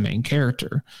bullying is the main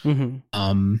character.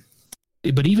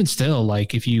 But even still,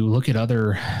 like if you look at I'm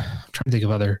trying to think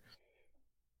of other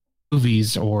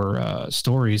movies or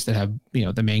stories that have,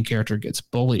 the main character gets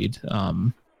bullied.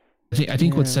 I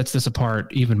think what sets this apart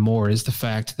even more is the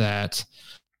fact that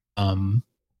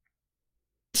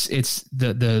it's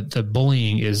the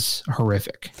bullying is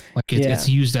horrific. Like it's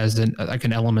used as an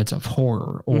element of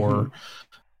horror or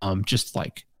just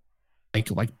like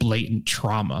blatant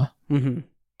trauma.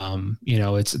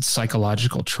 It's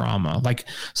psychological trauma, like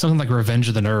something like Revenge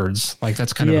of the Nerds. Like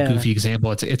that's kind of a goofy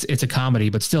example. It's a comedy,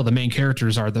 but still the main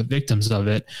characters are the victims of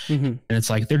it. And it's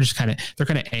like, they're kind of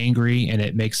angry, and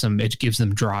it gives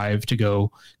them drive to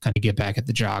go kind of get back at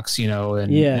the jocks,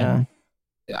 and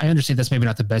I understand that's maybe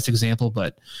not the best example,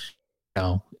 but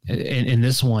in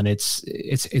this one, it's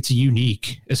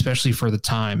unique, especially for the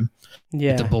time.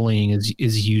 Yeah. That the bullying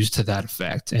is used to that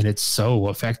effect, and it's so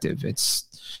effective. It's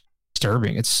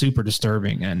disturbing. It's super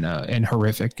disturbing and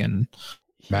horrific and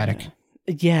dramatic.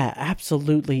 Yeah,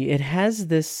 absolutely. It has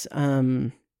this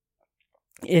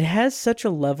it has such a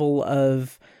level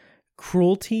of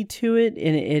cruelty to it,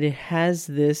 and it has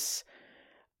this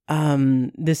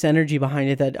this energy behind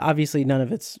it that obviously none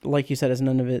of it's, like you said, is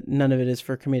none of it is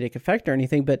for comedic effect or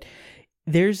anything, but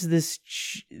there's this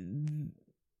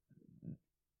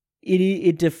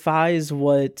it defies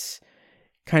what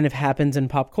kind of happens in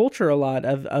pop culture a lot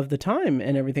of the time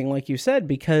and everything, like you said,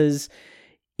 because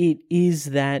it is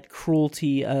that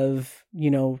cruelty of,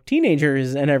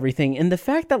 teenagers and everything. And the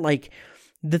fact that like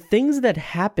the things that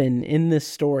happen in this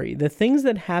story, the things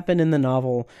that happen in the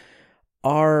novel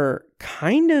are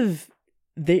kind of,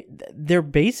 they're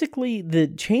basically, the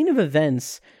chain of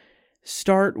events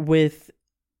start with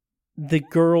the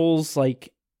girls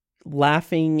like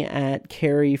laughing at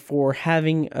Carrie for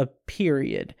having a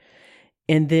period.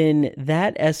 And then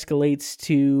that escalates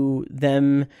to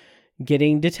them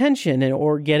getting detention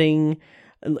or getting,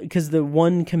 because the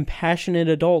one compassionate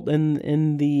adult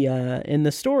in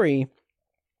the story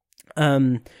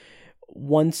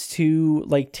wants to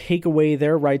like take away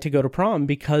their right to go to prom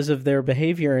because of their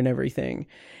behavior and everything.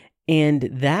 And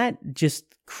that just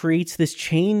creates this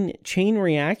chain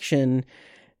reaction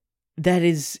that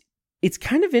it's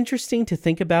kind of interesting to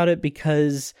think about it,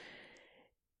 because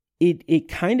it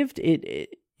kind of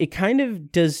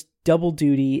does double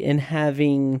duty in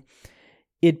having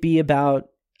it be about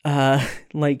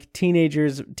like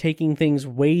teenagers taking things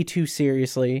way too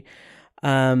seriously,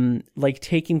 like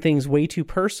taking things way too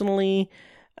personally.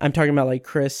 I'm talking about like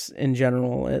Chris in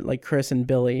general, like Chris and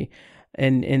Billy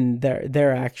and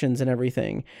their actions and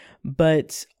everything.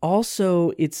 But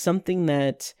also it's something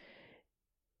that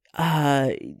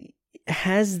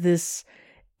has this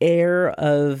air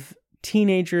of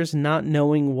teenagers not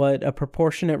knowing what a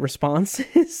proportionate response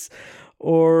is,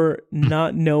 or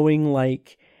not knowing,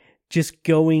 like, just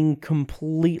going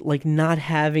complete, like not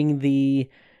having the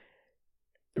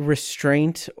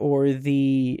restraint or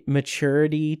the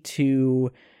maturity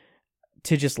to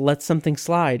just let something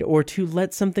slide, or to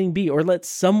let something be, or let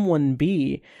someone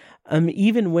be,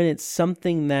 even when it's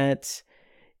something that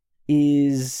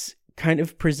is kind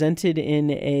of presented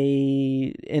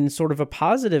in sort of a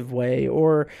positive way,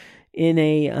 or in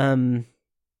a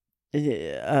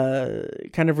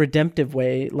kind of redemptive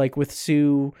way, like with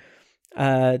Sue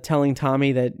telling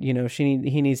Tommy that, you know,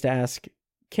 he needs to ask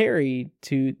Carrie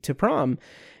to prom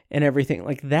and everything.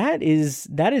 Like that is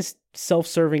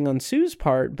self-serving on Sue's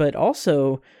part, but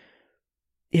also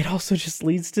it also just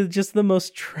leads to just the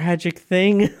most tragic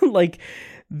thing. Like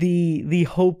the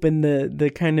hope and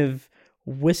the kind of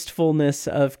wistfulness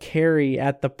of Carrie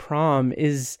at the prom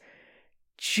is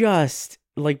just,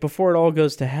 like, before it all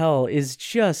goes to hell, is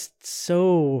just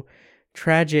so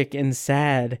tragic and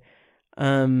sad,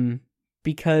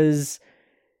 because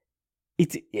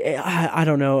it's, I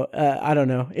don't know,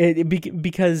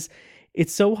 because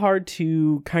it's so hard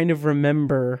to kind of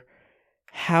remember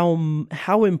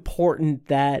how important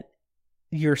that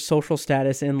your social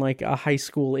status in like a high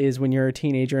school is when you're a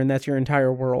teenager, and that's your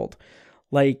entire world.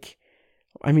 Like,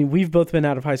 I mean, we've both been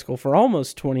out of high school for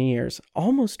almost 20 years.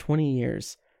 Almost 20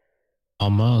 years.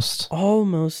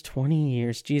 Almost 20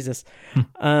 years. Jesus.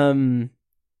 And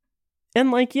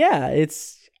like, yeah,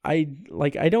 I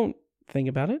don't think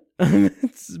about it.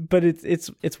 But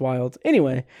it's wild.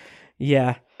 Anyway,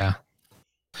 yeah. Yeah.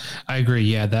 I agree.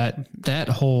 Yeah, that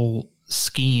whole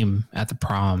scheme at the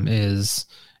prom has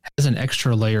an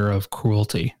extra layer of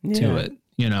cruelty to it.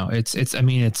 You know, it's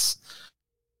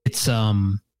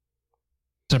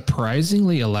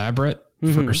surprisingly elaborate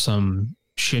for some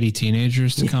shitty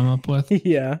teenagers to come up with.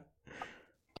 Yeah.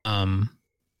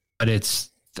 But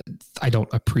I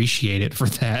don't appreciate it for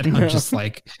that. I'm just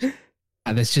like,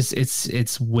 that's just,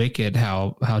 it's wicked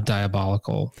how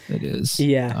diabolical it is.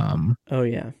 Yeah. Oh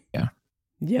yeah. Yeah.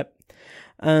 Yep.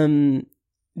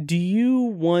 Do you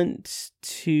want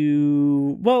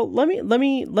to, well, let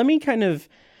me kind of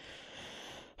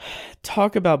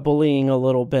talk about bullying a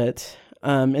little bit.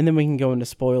 And then we can go into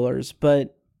spoilers,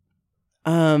 but,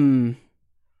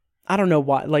 I don't know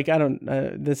why, like,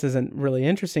 this isn't really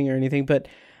interesting or anything, but,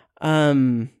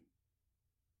 yeah.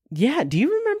 Do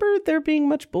you remember there being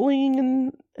much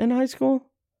bullying in high school? I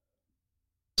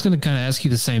was going to kind of ask you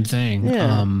the same thing.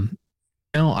 Yeah.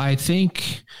 I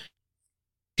think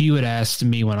if you had asked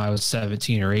me when I was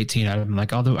 17 or 18, I'd have been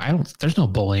like, there's no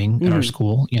bullying at our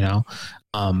school, you know?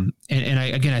 And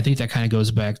I think that kind of goes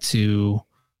back to,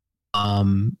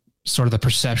 sort of the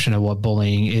perception of what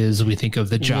bullying is. We think of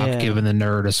the jock giving the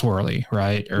nerd a swirly,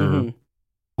 right? Or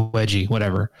wedgie,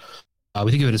 whatever.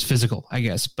 We think of it as physical, I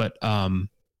guess. But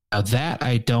that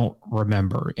I don't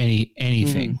remember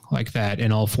anything like that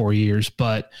in all 4 years.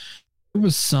 But there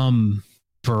was some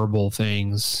verbal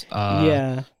things.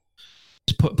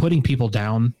 Putting people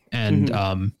down and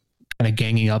kind of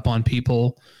ganging up on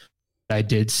people that I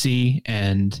did see,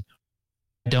 and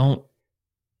I don't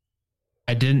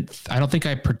think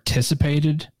I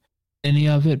participated in any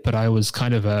of it, but I was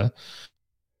kind of a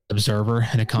observer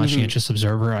and a conscientious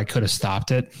observer. I could have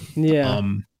stopped it. Yeah.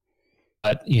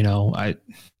 But you know,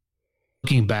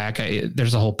 looking back,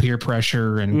 there's a whole peer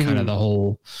pressure and kind of the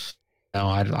whole,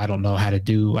 I don't know I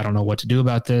don't know what to do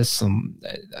about this.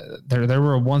 There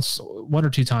were one or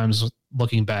two times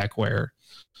looking back where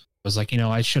I was like, you know,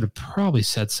 I should have probably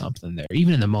said something there.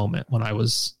 Even in the moment when I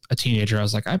was a teenager, I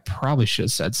was like, I probably should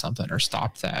have said something or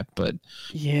stopped that. But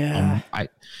yeah, I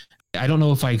don't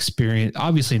know if I experienced,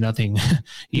 obviously nothing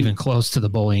even close to the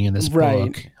bullying in this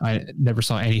book. I never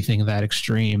saw anything that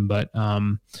extreme, but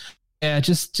yeah,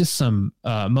 just some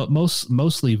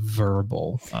mostly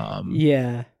verbal.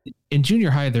 In junior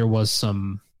high, there's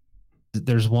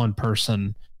one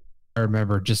person I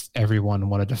remember just everyone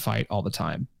wanted to fight all the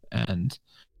time and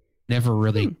never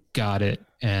really got it.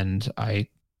 And I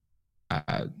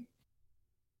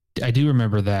do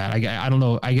remember that. I don't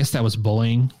know. I guess that was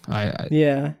bullying.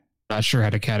 I'm not sure how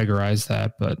to categorize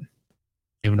that, but I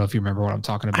don't even know if you remember what I'm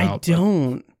talking about. I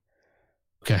don't.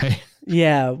 Okay.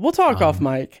 Yeah, we'll talk off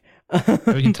mic.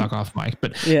 We can talk off mic,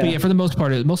 but yeah, for the most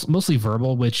part, it's mostly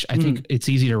verbal, which I think it's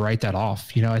easy to write that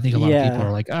off. You know, I think a lot of people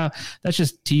are like, that's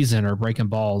just teasing or breaking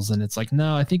balls. And it's like,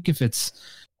 no, I think if it's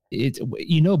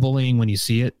bullying when you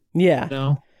see it. Yeah. You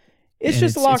know? It's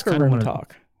just locker room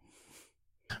talk.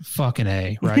 Fucking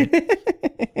A, right?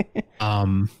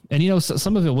 And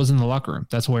some of it was in the locker room.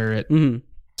 That's where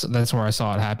so that's where I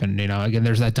saw it happen. You know, again,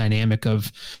 there's that dynamic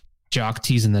of jock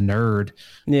teasing the nerd.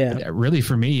 Yeah. And really,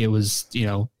 for me, it was,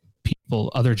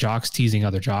 other jocks teasing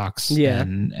other jocks. Yeah.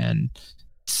 And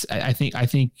I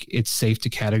think it's safe to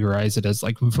categorize it as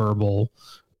like verbal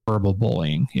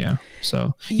bullying. Yeah.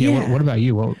 So what about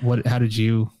you? How did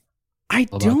you? I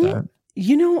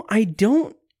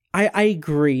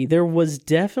agree. There was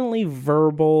definitely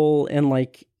verbal and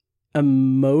like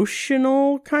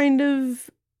emotional kind of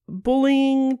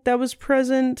bullying that was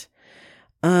present.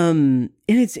 And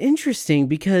it's interesting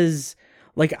because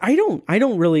like, I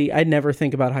never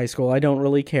think about high school. I don't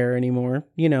really care anymore,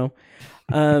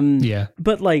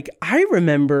 but like, I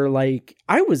remember like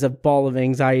I was a ball of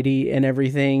anxiety and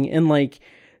everything. And like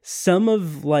some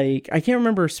of like, I can't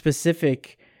remember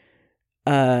specific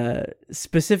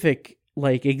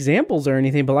like examples or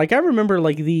anything, but like I remember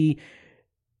like the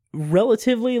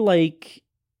relatively like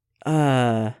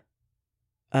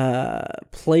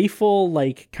playful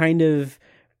like kind of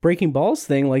breaking balls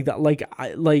thing like that, like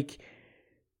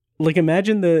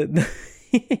imagine the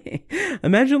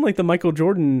imagine like the Michael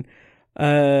Jordan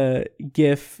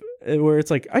gif where it's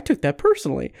like I took that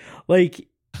personally, like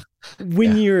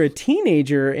when you're a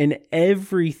teenager and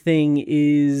everything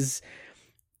is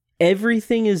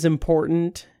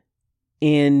important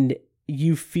and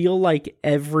you feel like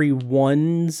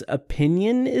everyone's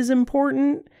opinion is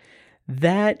important,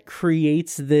 that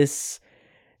creates this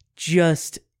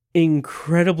just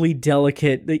incredibly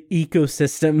delicate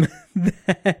ecosystem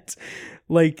that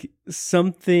like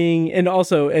something. And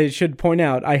also I should point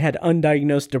out I had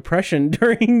undiagnosed depression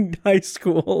during high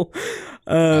school.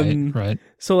 Right.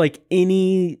 So like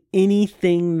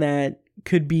anything that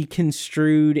could be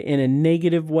construed in a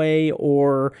negative way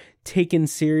or taken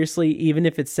seriously, even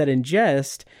if it's said in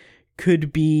jest,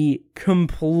 could be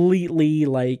completely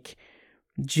like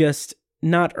just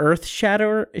not earth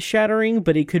shattering,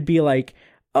 but it could be like,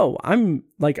 oh, I'm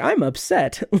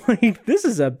upset. Like this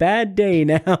is a bad day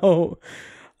now.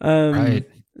 Right.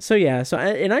 So yeah.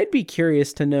 And I'd be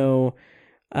curious to know,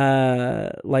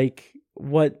 like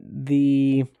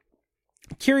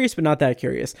curious, but not that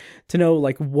curious to know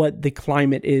like what the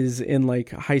climate is in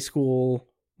like high school,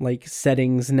 like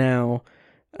settings now,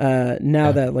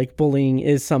 that like bullying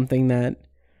is something that,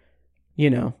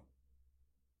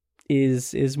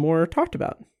 is more talked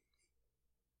about.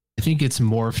 I think it's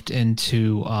morphed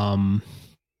into, I'm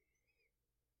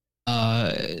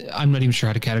not even sure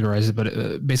how to categorize it,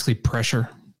 but basically pressure.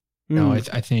 I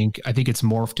think it's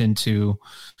morphed into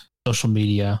social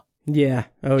media. Yeah.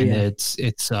 Oh, and yeah.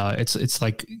 It's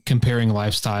like comparing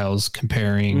lifestyles,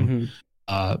 comparing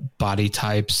body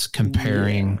types,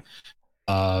 comparing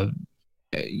home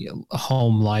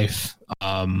life,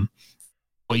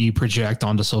 what you project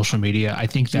onto social media. I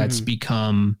think that's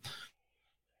become.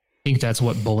 I think that's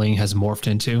what bullying has morphed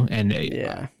into, and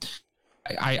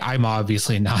I'm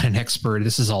obviously not an expert.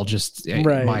 This is all just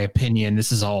my opinion.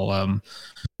 This is all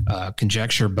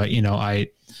conjecture, but I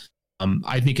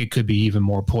think it could be even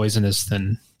more poisonous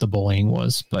than the bullying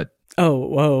was. But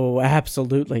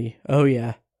absolutely. Oh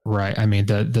yeah. Right. I mean,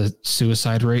 the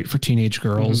suicide rate for teenage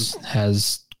girls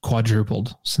has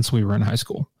quadrupled since we were in high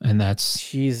school, and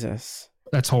that's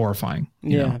horrifying.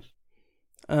 Yeah.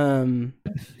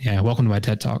 Yeah. Welcome to my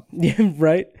TED Talk. Yeah.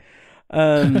 Right.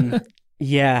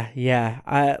 Yeah.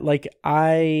 I've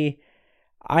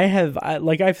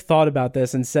thought about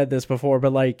this and said this before,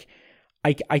 but like,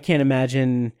 I can't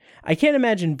imagine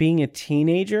being a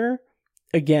teenager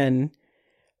again,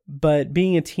 but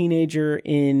being a teenager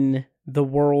in the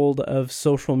world of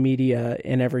social media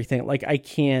and everything. Like I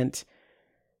can't,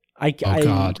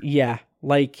 God. Yeah.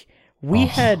 Like we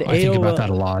had AOL. I think about that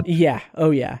a lot. Yeah.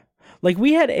 Oh yeah. Like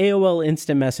we had AOL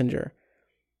Instant Messenger.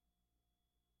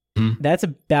 That's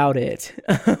about it.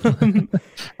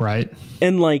 Right.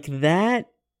 And like that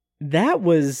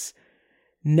was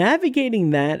navigating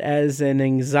that as an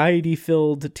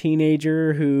anxiety-filled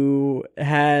teenager who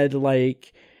had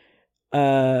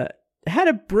had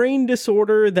a brain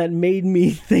disorder that made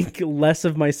me think less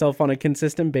of myself on a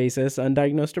consistent basis,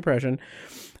 undiagnosed depression.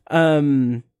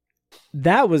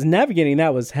 That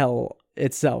was hell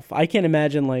itself. I can't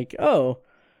imagine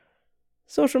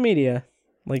social media.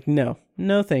 Like, no,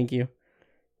 thank you.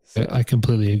 So, I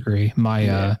completely agree.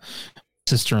 My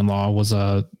sister-in-law was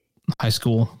a high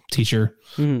school teacher,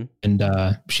 Mm-hmm.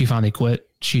 and she finally quit.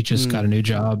 She just got a new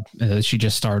job. She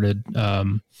just started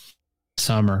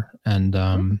summer,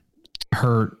 and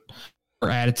her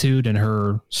attitude and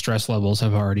her stress levels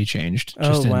have already changed.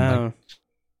 Just in like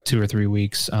 2 or 3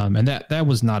 weeks. And that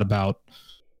was not about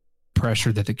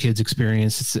pressure that the kids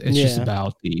experience. It's just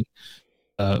about the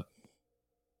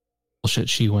bullshit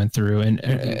she went through. And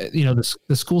you know,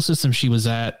 the school system she was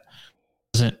at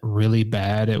wasn't really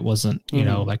bad. It wasn't, you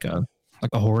know, like a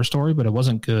horror story, but it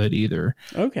wasn't good either.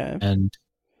 Okay. And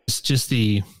it's just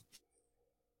the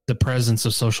presence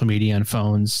of social media and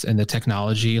phones and the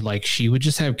technology. Like, she would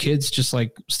just have kids just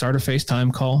like start a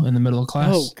FaceTime call in the middle of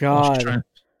class. Oh God.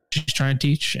 She's trying to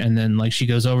teach. And then like she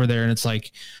goes over there and it's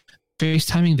like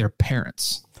FaceTiming their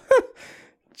parents.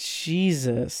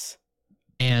 Jesus.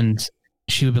 And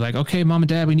she would be like, okay, mom and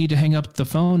dad, we need to hang up the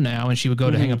phone now. And she would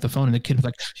go to hang up the phone, and the kid was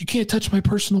like, you can't touch my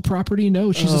personal property.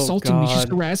 No, she's assaulting me. She's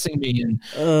harassing me.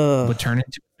 And would turn it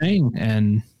into a thing.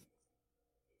 And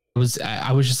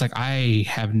I was just like, I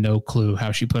have no clue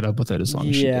how she put up with it as long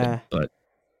as she did. But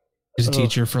she's a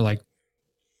teacher for like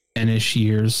 10-ish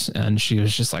years, and she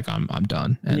was just like, I'm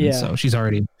done. And so she's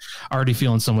already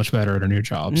feeling so much better at her new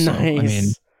job. So I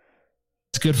mean,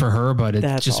 it's good for her, but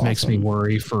it just makes me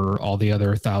worry for all the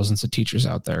other thousands of teachers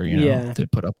out there, you know,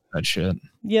 that put up with that shit.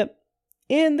 Yep.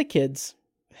 And the kids,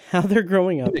 how they're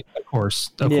growing up. Of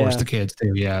course the kids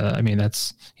too. Yeah. I mean,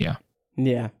 that's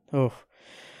Yeah. Oh.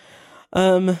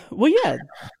 Well, yeah.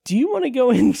 Do you want to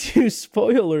go into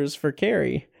spoilers for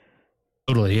Carrie?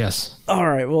 Totally, yes. All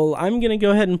right. Well, I'm going to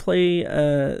go ahead and play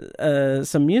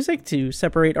some music to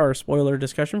separate our spoiler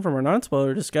discussion from our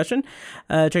non-spoiler discussion.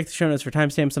 Check the show notes for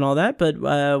timestamps and all that. But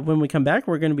when we come back,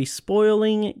 we're going to be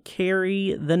spoiling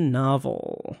Carrie the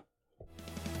novel.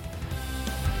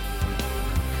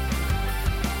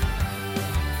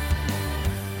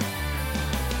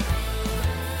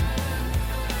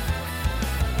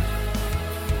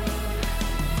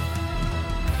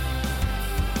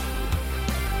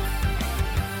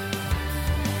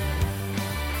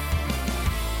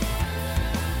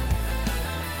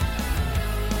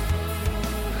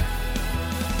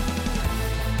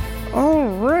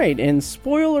 Right, and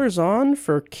spoilers on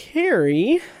for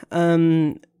Carrie.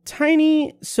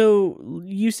 Tiny, so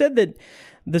you said that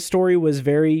the story was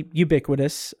very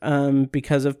ubiquitous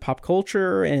because of pop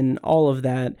culture and all of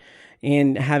that,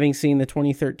 and having seen the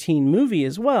 2013 movie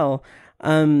as well.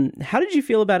 How did you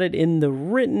feel about it in the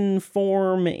written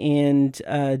form, and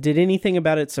did anything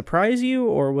about it surprise you,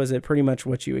 or was it pretty much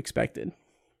what you expected?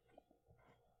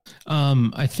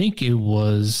 I think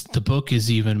the book is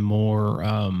even more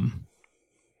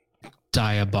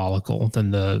diabolical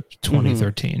than the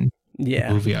 2013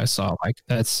 movie I saw. Like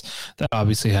that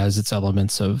obviously has its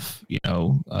elements of, you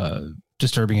know,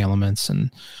 disturbing elements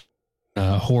and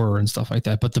horror and stuff like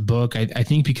that. But the book, I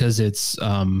think because it's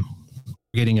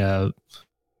getting a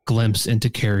glimpse into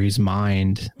Carrie's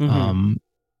mind,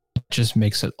 just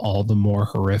makes it all the more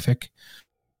horrific.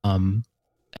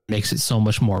 Makes it so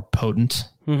much more potent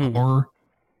horror.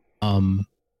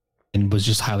 And was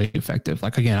just highly effective.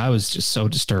 Like, again, I was just so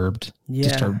disturbed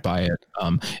by it.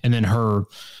 And then her,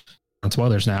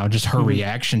 spoilers now, just her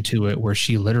reaction to it, where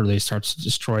she literally starts to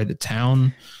destroy the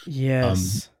town.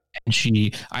 Yes. And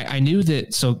I knew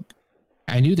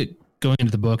that going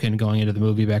into the book and going into the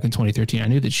movie back in 2013, I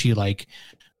knew that she like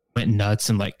went nuts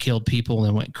and like killed people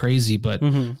and went crazy, but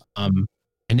I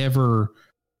never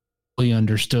really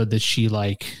understood that she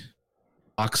like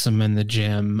locks them in the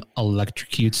gym,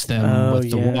 electrocutes them with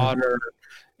the water,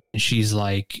 and she's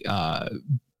like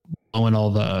blowing all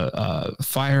the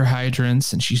fire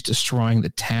hydrants, and she's destroying the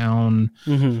town.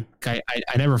 I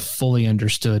never fully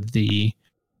understood the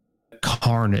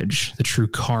carnage, the true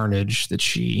carnage that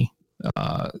she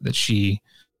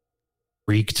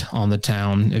wreaked on the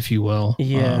town, if you will.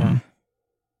 That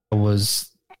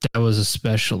was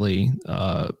especially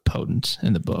potent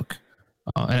in the book.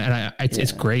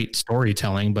 It's great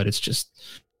storytelling, but it's just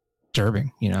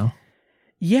disturbing, you know?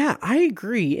 Yeah, I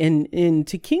agree. And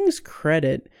to King's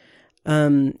credit,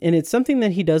 and it's something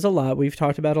that he does a lot, we've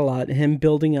talked about a lot, him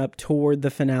building up toward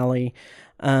the finale,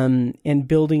 and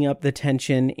building up the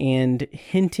tension and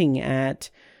hinting at,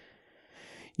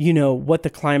 you know, what the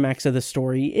climax of the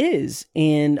story is.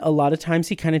 And a lot of times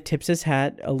he kind of tips his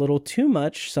hat a little too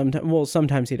much.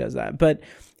 Sometimes he does that, but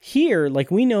here,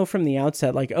 like, we know from the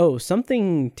outset, like, oh,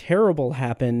 something terrible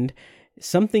happened,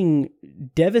 something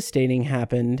devastating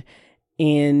happened,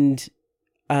 and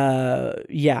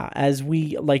as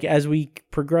we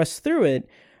progress through it,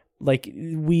 like,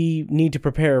 we need to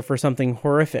prepare for something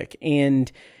horrific.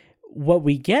 And what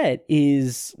we get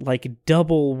is like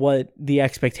double what the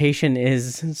expectation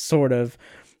is, sort of,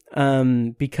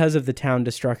 because of the town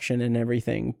destruction and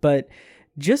everything. But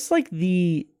just like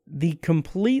the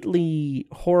completely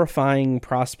horrifying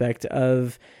prospect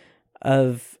of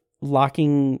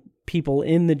locking people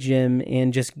in the gym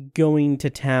and just going to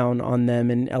town on them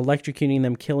and electrocuting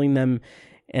them, killing them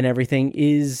and everything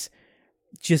is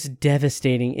just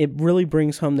devastating. It really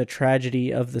brings home the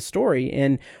tragedy of the story.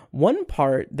 And one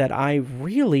part that I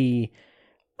really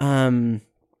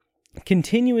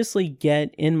continuously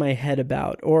get in my head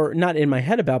about, or not in my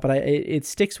head about, but it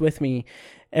sticks with me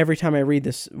every time I read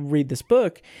this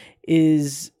book,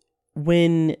 is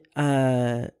when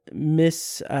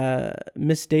Miss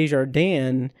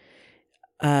Desjardins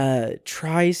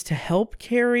tries to help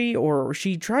Carrie, or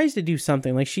she tries to do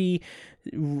something, like she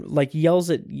like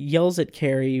yells at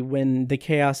Carrie when the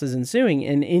chaos is ensuing,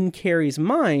 and in Carrie's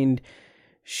mind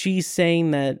she's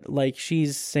saying that, like,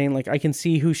 I can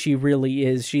see who she really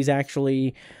is. She's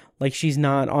actually, like, she's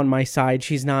not on my side.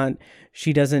 She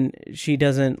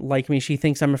doesn't like me. She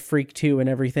thinks I'm a freak too and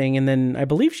everything. And then I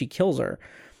believe she kills her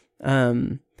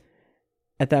at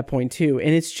that point too.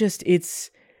 And it's just, it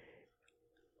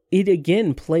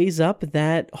again plays up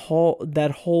that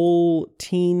whole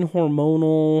teen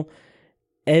hormonal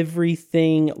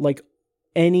everything, like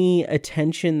any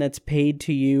attention that's paid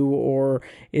to you or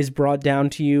is brought down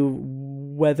to you,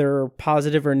 whether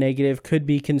positive or negative, could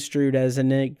be construed as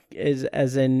an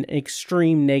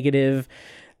extreme negative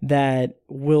that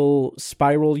will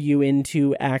spiral you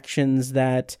into actions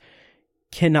that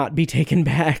cannot be taken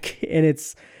back. And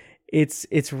it's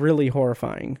really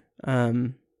horrifying.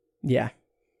 Yeah,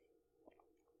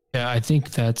 I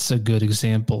think that's a good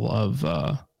example of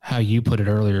how you put it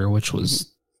earlier, which was,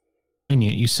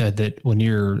 you said that when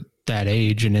you're that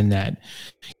age and in that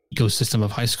ecosystem of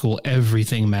high school,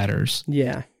 everything matters.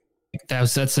 Yeah.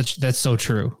 That's so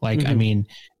true. Like, I mean,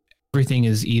 everything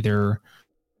is either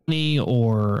funny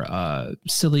or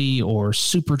silly or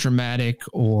super dramatic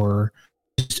or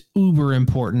just uber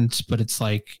important, but it's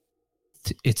like,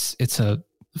 it's a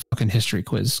fucking history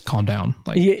quiz. Calm down.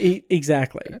 Like, yeah,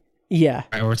 exactly. Yeah.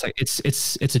 Or it's like,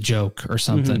 it's a joke or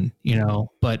something, you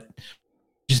know, but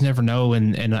just never know,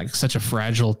 and like such a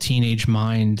fragile teenage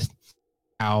mind,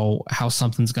 how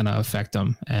something's going to affect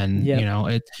them. And you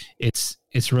know, it's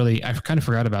really, I kind of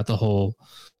forgot about the whole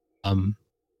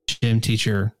gym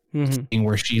teacher thing,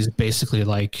 where she's basically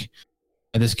like,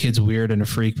 this kid's weird and a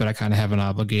freak, but I kind of have an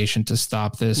obligation to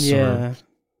stop this or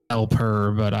help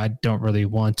her, but I don't really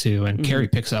want to. And Carrie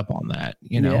picks up on that,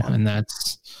 you know, and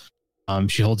that's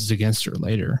she holds it against her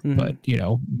later. But you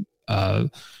know,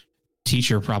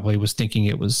 teacher probably was thinking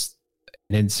it was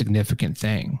an insignificant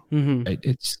thing. Right?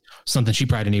 It's something she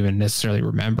probably didn't even necessarily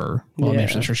remember. Well,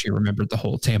 I'm sure she remembered the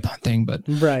whole tampon thing, but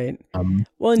right.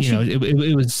 Well, and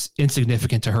it was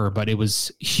insignificant to her, but it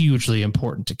was hugely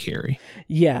important to Carrie.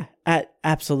 Yeah,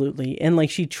 absolutely. And like,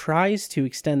 she tries to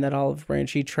extend that olive branch.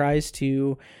 She tries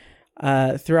to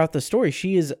throughout the story.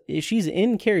 she's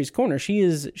in Carrie's corner.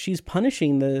 She's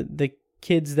punishing the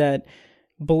kids that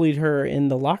bullied her in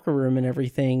the locker room and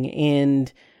everything.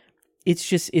 And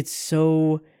it's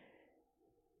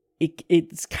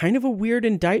kind of a weird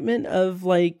indictment of,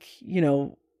 like, you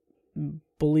know,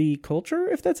 bully culture,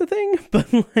 if that's a thing,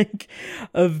 but like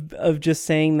of just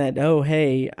saying that, oh,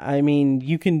 hey, I mean,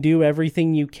 you can do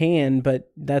everything you can,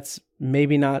 but that's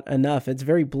maybe not enough. It's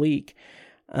very bleak.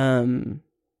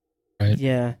 Right.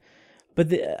 Yeah.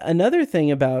 But another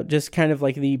thing about just kind of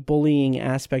like the bullying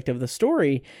aspect of the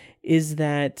story is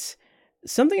that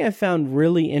something I found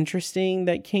really interesting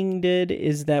that King did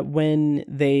is that when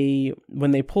they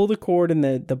pull the cord and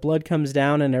the blood comes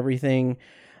down and everything,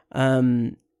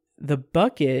 the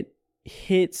bucket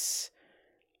hits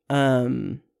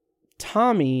Tommy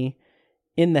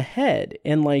in the head,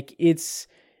 and like, it's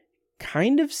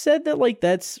kind of said that like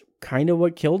that's kind of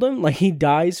what killed him. Like, he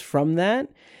dies from that.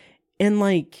 And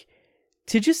like,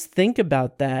 to just think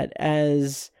about that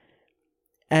as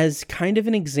kind of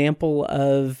an example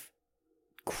of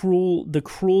the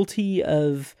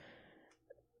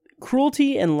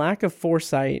cruelty and lack of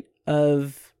foresight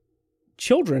of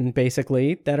children,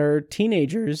 basically, that are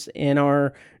teenagers and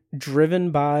are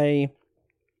driven by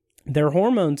their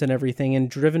hormones and everything, and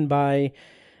driven by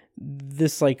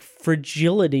this like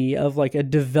fragility of like a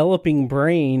developing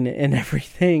brain and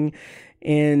everything.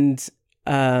 And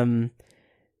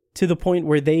to the point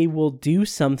where they will do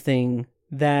something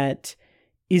that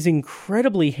is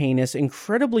incredibly heinous,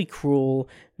 incredibly cruel,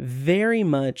 very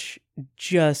much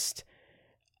just,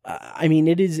 I mean,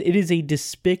 it is a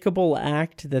despicable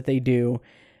act that they do.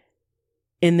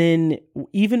 And then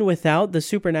even without the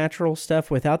supernatural stuff,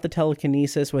 without the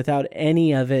telekinesis, without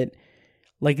any of it,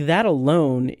 like that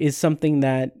alone is something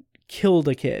that killed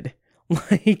a kid.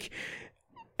 Like,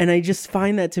 and I just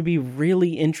find that to be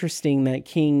really interesting that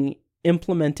King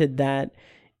implemented that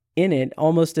in it,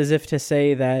 almost as if to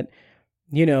say that,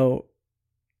 you know,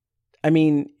 I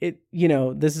mean, it, you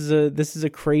know, this is a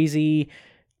crazy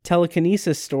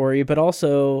telekinesis story, but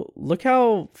also look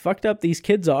how fucked up these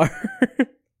kids are.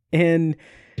 And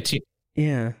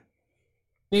yeah,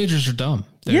 teenagers are dumb.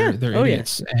 They're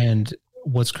idiots. Yeah. And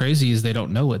what's crazy is they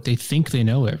don't know it. They think they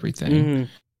know everything. Mm-hmm.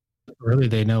 Really,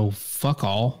 they know fuck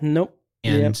all. Nope.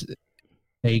 And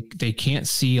they can't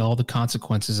see all the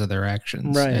consequences of their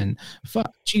actions. Right. And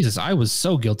fuck, Jesus, I was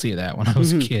so guilty of that when I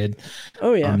was a kid.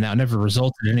 Oh yeah. Now it never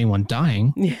resulted in anyone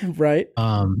dying. Yeah. Right.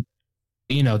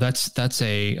 You know, that's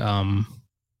a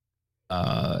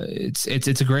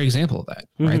it's a great example of that,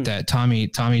 right? That Tommy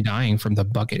dying from the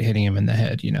bucket hitting him in the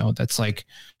head. You know, that's like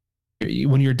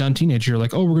when you're a done teenager, you're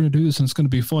like, oh, we're gonna do this and it's gonna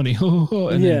be funny, and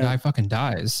then the guy fucking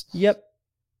dies. Yep.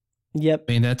 I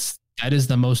mean, that is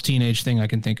the most teenage thing I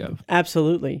can think of.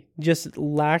 Absolutely, just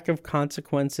lack of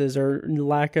consequences or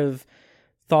lack of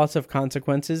thoughts of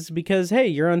consequences because hey,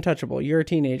 you're untouchable. You're a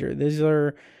teenager. These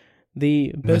are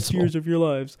the best years of your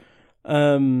lives.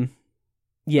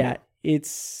 Yeah,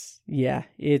 it's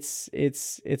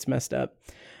messed up.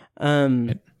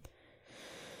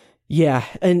 Yeah.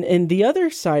 And the other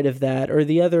side of that, or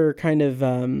the other kind of,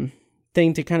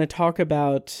 thing to kind of talk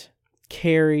about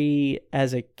Carrie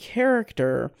as a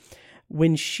character,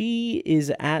 when she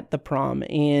is at the prom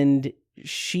and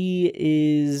she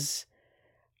is,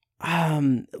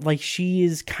 like she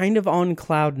is kind of on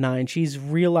cloud nine. She's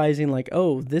realizing like,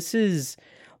 oh, this is,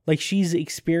 like she's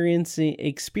experiencing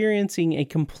a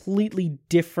completely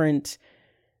different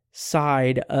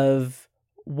side of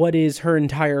what is her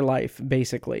entire life,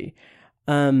 basically.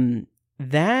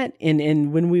 That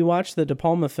and when we watch the De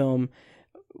Palma film,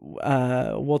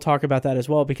 we'll talk about that as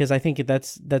well because I think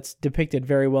that's depicted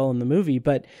very well in the movie.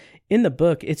 But in the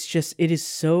book, it is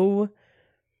so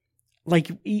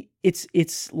like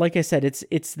it's like I said,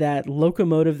 it's that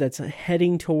locomotive that's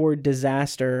heading toward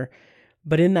disaster.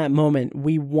 But in that moment,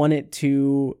 we want it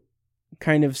to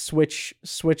kind of switch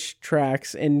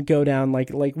tracks and go down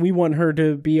like we want her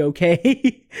to be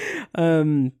okay,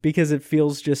 because it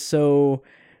feels just so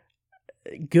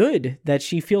good that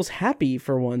she feels happy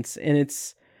for once, and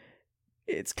it's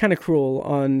kind of cruel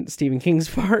on Stephen King's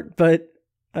part, but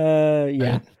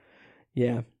yeah.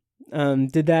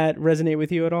 Did that resonate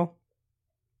with you at all?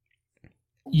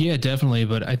 Yeah, definitely.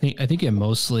 But I think it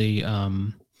mostly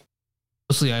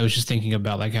I was just thinking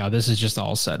about like how this is just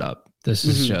all set up. This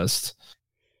is just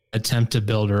attempt to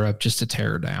build her up just to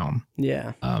tear her down.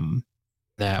 Yeah.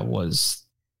 That was,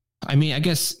 I mean, I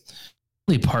guess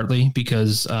only partly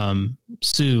because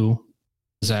Sue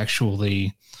is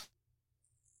actually,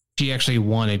 she actually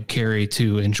wanted Carrie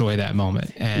to enjoy that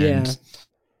moment and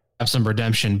have some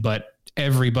redemption, but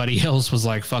everybody else was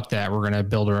like, fuck that, we're going to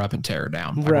build her up and tear her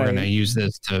down. Like, we're going to use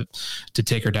this to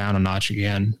take her down a notch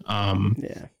again.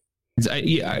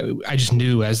 I just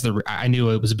knew I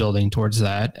knew it was building towards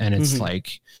that, and it's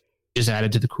like just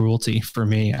added to the cruelty for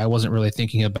me. I wasn't really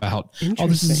thinking about, oh,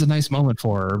 this is a nice moment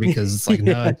for her, because it's like,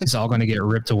 no, it's all going to get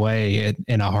ripped away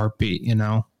in a heartbeat, you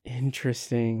know?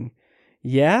 Interesting.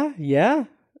 Yeah.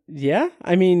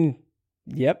 I mean,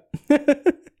 yep.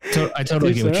 So I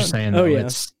totally get what you're saying, though.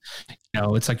 It's, you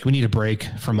know, it's like we need a break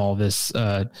from all this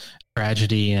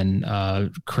tragedy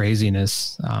and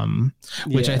craziness,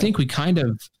 which I think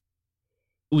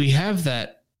we have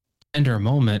that tender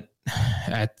moment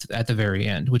at the very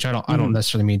end, which I don't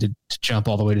necessarily mean to jump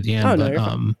all the way to the end,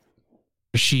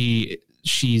 but she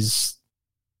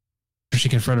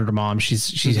confronted her mom. She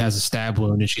has a stab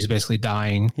wound and she's basically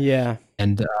dying. Yeah.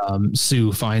 And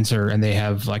Sue finds her and they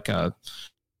have like a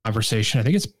conversation. I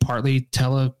think it's partly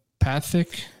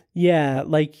telepathic. Yeah,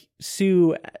 like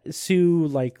Sue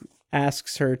like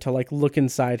asks her to like look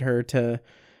inside her to,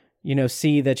 you know,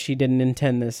 see that she didn't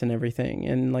intend this and everything,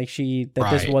 and like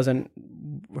this wasn't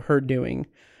her doing.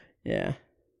 Yeah.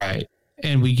 Right.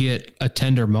 And we get a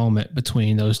tender moment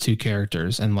between those two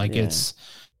characters, and like it's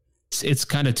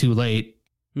kind of too late.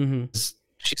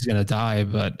 She's gonna die,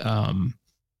 but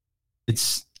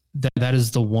it's that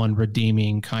is the one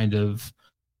redeeming kind of,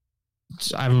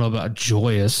 I don't know about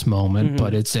joyous moment,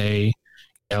 but it's a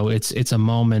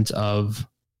moment of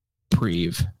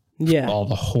reprieve. All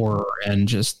the horror and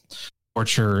just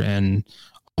torture and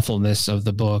awfulness of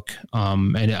the book.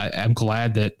 And I'm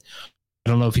glad that, I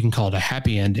don't know if you can call it a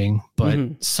happy ending,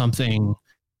 but something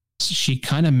she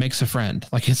kind of makes a friend.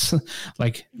 Like it's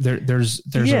like there's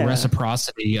a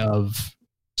reciprocity of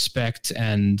respect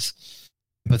and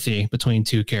empathy between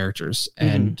two characters.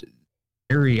 And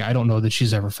Carrie, I don't know that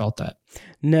she's ever felt that.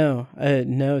 No,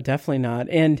 definitely not.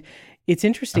 And it's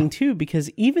interesting too, because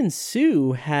even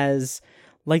Sue has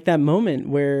like that moment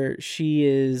where she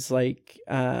is like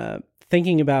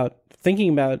thinking about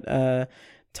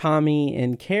Tommy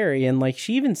and Carrie, and like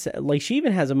she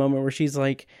even has a moment where she's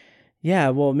like, yeah,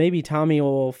 well, maybe Tommy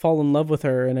will fall in love with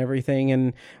her and everything,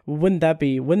 and wouldn't that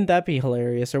be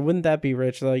hilarious, or wouldn't that be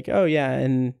rich? Like, oh yeah,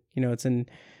 and it's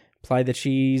implied that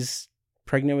she's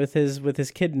pregnant with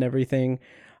his kid and everything.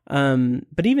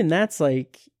 But even that's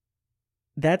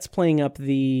playing up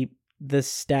the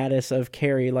status of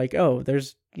Carrie, like, oh,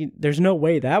 there's no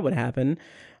way that would happen.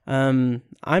 I'm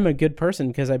a good person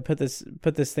because I put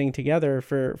this thing together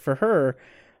for her,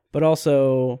 but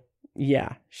also,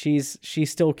 yeah, she's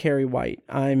still Carrie White.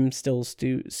 I'm still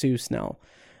Sue Snell.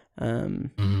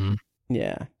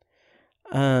 Yeah.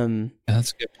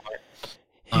 That's a good point.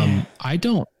 I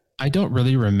don't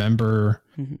really remember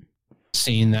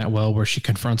seeing that well where she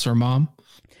confronts her mom.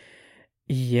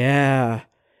 Yeah.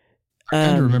 I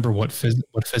kind of remember what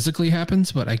physically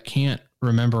happens, but I can't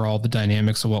remember all the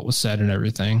dynamics of what was said and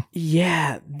everything.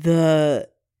 Yeah, the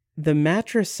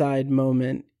mattress side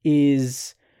moment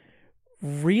is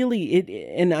really it,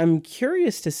 and I'm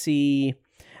curious to see.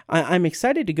 I'm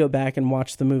excited to go back and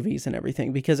watch the movies and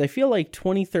everything, because I feel like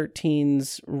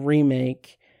 2013's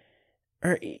remake,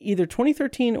 or either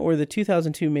 2013 or the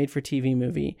 2002 made-for-TV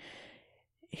movie,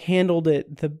 handled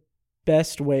it the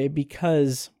best way,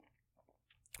 because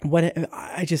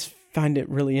I just find it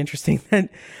really interesting that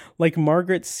like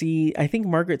I think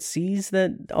Margaret sees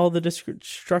that all the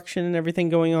destruction and everything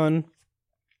going on,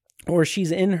 or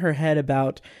she's in her head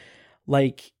about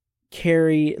like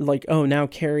Carrie, like, oh, now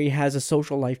Carrie has a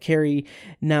social life. Carrie,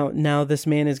 now this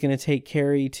man is going to take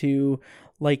Carrie to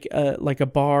like a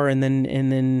bar, and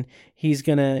then he's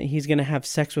gonna have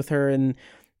sex with her in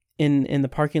the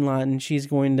parking lot, and she's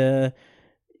going to,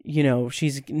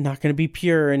 she's not going to be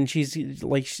pure, and she's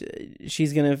going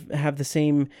to have the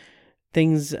same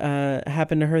things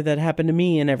happen to her that happened to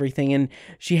me and everything. And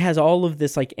she has all of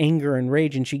this like anger and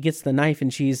rage, and she gets the knife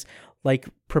and she's like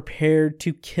prepared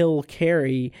to kill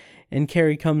Carrie. And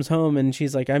Carrie comes home and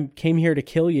she's like, I came here to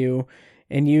kill you,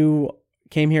 and you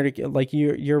came here to, like,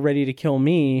 you're ready to kill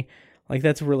me. Like,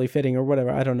 that's really fitting, or whatever.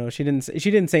 I don't know. She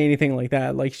didn't say anything like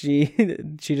that. Like, she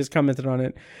just commented on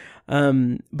it.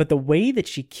 But the way that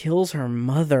she kills her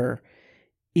mother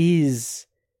is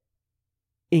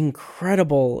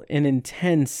incredible and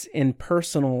intense and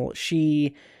personal.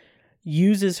 She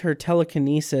uses her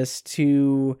telekinesis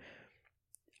to,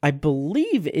 I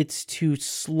believe it's to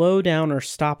slow down or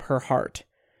stop her heart.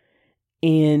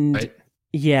 And right.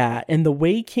 Yeah, and the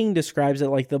way King describes it,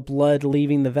 like the blood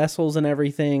leaving the vessels and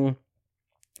everything,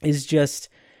 is just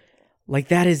like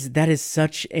that is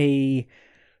such a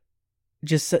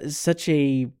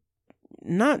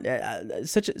not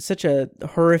such a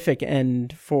horrific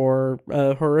end for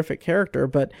a horrific character,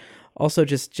 but also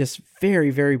just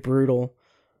very, very brutal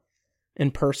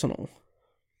and personal.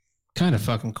 Kind of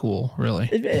fucking cool, really.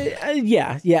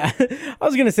 Yeah. I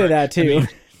was gonna say that too.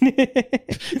 I mean,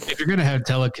 if you're gonna have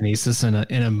telekinesis in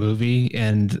a movie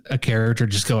and a character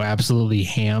just go absolutely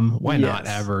ham, why not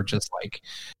have her just like?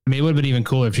 I mean, it would have been even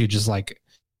cooler if she just like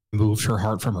moved her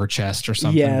heart from her chest or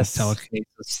something. With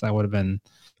telekinesis, that would have been.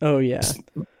 Oh yeah,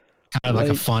 kind of like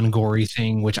a fun, gory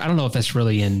thing. Which I don't know if that's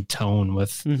really in tone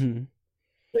with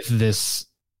this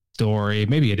story.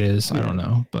 Maybe it is. I don't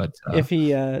know. But if he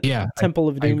Temple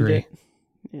of Doom did.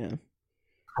 Yeah.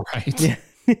 Right.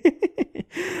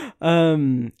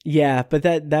 Yeah. But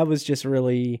that was just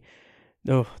really,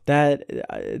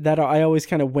 that I always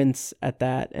kind of wince at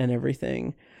that and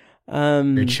everything.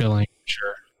 You're chilling,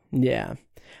 sure. Yeah.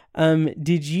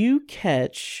 Did you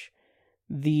catch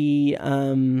the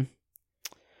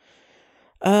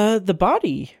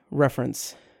body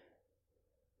reference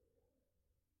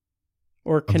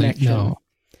or connection? No.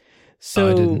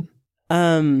 So,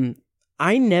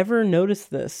 I never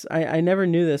noticed this. I never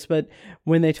knew this, but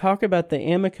when they talk about the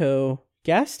Amoco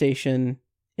gas station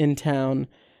in town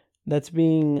that's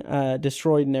being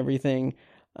destroyed and everything,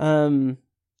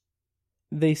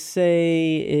 they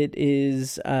say it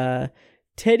is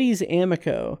Teddy's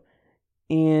Amoco,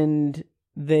 and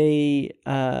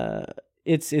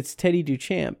it's Teddy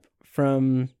Duchamp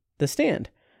from The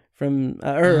Stand,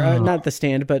 not The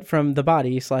Stand, but from The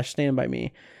Body / Stand By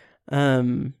Me.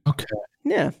 Okay.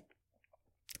 Yeah.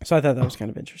 So I thought that was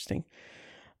kind of interesting.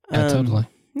 Yeah, totally.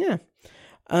 Yeah.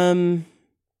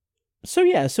 So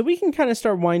we can kind of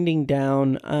start winding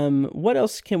down. What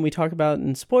else can we talk about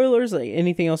in spoilers? Like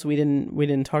anything else we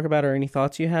didn't talk about, or any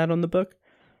thoughts you had on the book?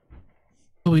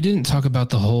 Well, we didn't talk about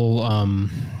the whole I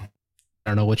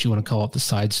don't know what you want to call it, the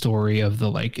side story of the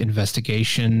like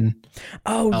investigation.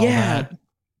 Oh yeah. That.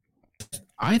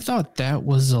 I thought that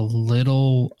was a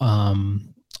little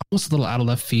almost a little out of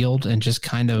left field and just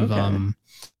kind of a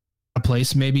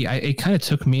place maybe. It kind of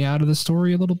took me out of the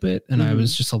story a little bit, and I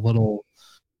was just a little.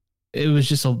 It was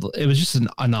just an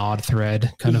odd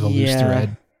thread, kind of a loose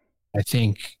thread. I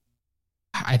think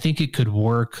it could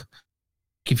work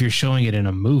if you're showing it in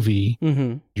a movie.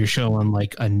 You're showing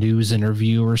like a news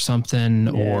interview or something,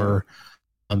 or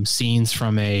scenes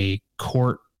from a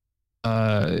court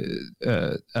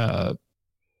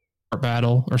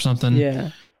battle or something.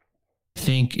 Yeah, I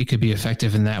think it could be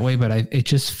effective in that way, but it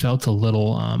just felt a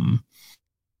little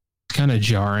kind of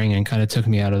jarring and kind of took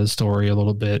me out of the story a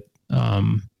little bit.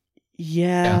 I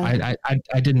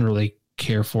didn't really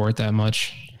care for it that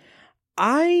much.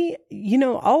 I'll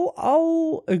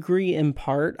agree in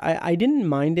part. I didn't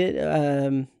mind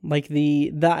it. Like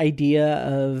the idea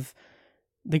of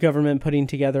the government putting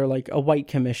together like a white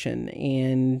commission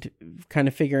and kind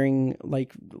of figuring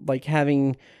like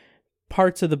having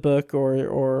parts of the book or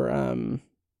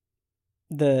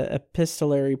the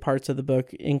epistolary parts of the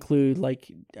book include like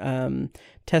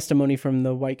testimony from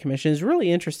the White Commission is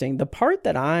really interesting. The part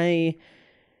that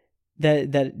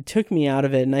that took me out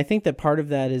of it, and I think that part of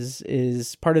that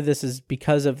is part of this is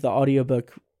because of the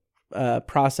audiobook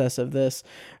process of this,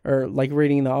 or like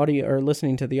reading the audio or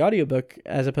listening to the audiobook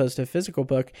as opposed to a physical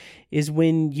book, is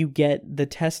when you get the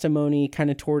testimony kind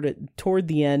of toward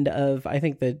the end of, I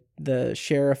think the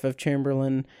sheriff of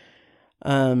Chamberlain,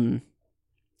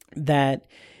 that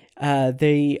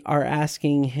they are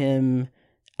asking him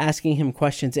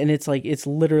questions, and it's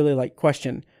literally like,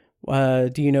 question,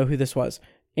 do you know who this was?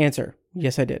 Answer,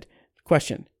 yes I did.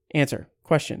 Question, answer,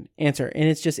 and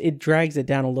it drags it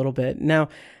down a little bit. Now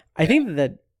I think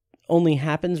that only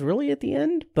happens really at the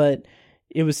end, but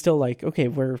it was still like, okay,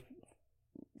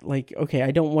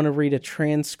 I don't want to read a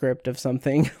transcript of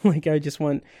something. Like I just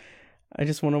want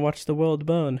to watch the world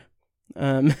burn.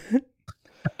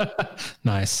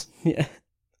 Nice. Yeah.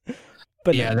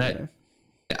 But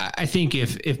I think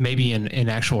if maybe in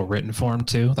actual written form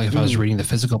too, like if I was reading the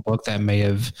physical book, that may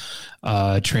have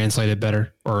translated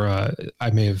better, or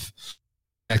I may have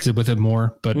connected with it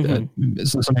more, but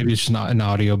so maybe it's just not an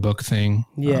audiobook thing.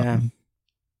 Yeah.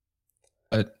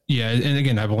 But yeah, and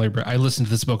again, I listened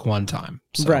to this book one time,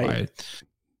 so I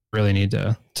really need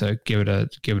to give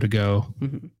it a go.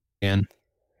 And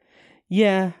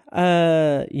yeah.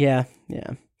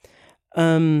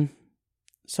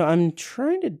 So I'm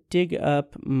trying to dig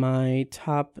up my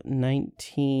top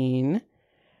 19.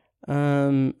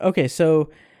 Okay, so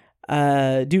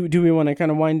do we want to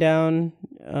kind of wind down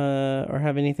or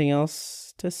have anything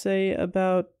else to say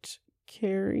about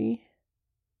Carrie?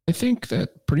 I think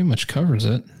that pretty much covers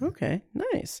it. Okay,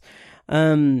 nice.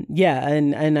 Yeah,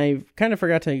 and I kind of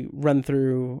forgot to run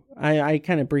through. I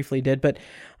kind of briefly did, but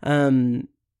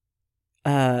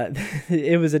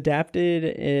it was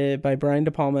adapted by Brian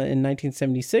De Palma in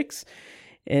 1976,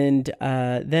 and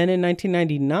then in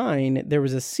 1999 there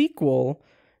was a sequel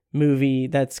movie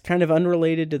that's kind of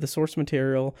unrelated to the source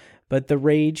material, but The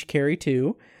Rage, Carrie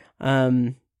 2.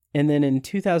 And then in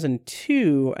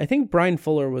 2002, I think Brian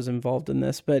Fuller was involved in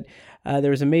this, but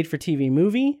there was a made-for-TV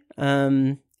movie.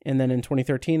 And then in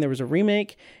 2013, there was a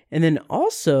remake. And then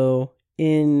also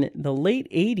in the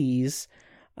late 80s,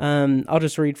 I'll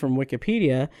just read from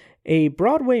Wikipedia, a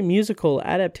Broadway musical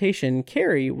adaptation,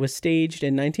 Carrie, was staged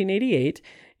in 1988.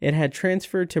 It had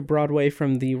transferred to Broadway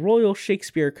from the Royal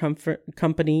Shakespeare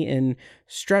Company in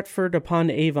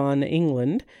Stratford-upon-Avon,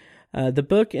 England. The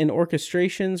book and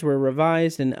orchestrations were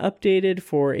revised and updated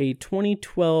for a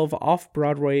 2012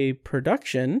 off-Broadway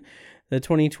production. The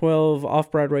 2012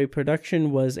 off-Broadway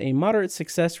production was a moderate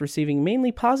success, receiving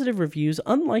mainly positive reviews,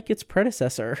 unlike its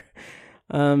predecessor.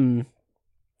 So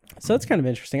it's kind of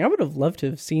interesting. I would have loved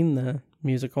to have seen the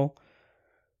musical.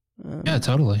 Yeah,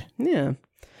 totally. Yeah.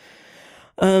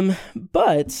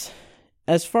 But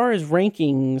as far as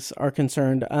rankings are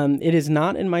concerned, it is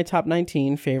not in my top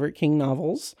 19 favorite King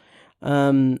novels.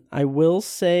 I will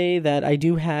say that I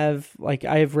do have,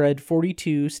 I have read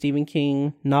 42 Stephen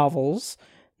King novels,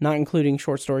 not including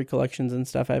short story collections and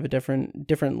stuff. I have a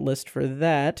different list for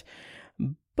that.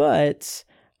 But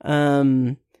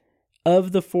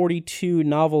of the 42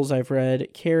 novels I've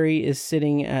read, Carrie is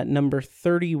sitting at number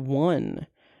 31.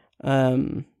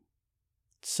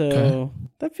 So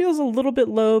that feels a little bit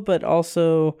low, but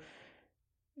also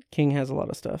King has a lot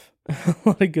of stuff, a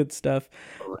lot of good stuff.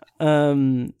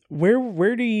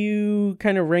 Where do you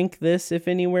kind of rank this, if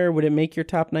anywhere? Would it make your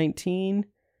top 19?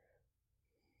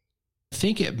 I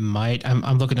think it might.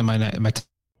 I'm looking at my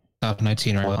top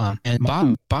 19 right now, and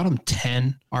bottom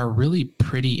 10 are really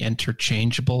pretty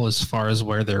interchangeable as far as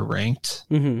where they're ranked.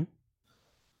 Mm-hmm.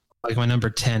 Like my number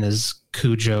 10 is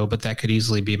Cujo, but that could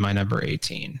easily be my number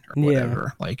 18 or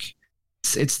whatever. Yeah. Like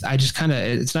it's I just kind of,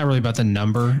 it's not really about the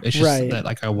number. It's just that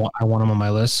like I want them on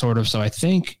my list sort of. So I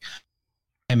think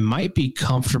I might be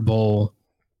comfortable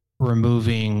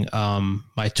removing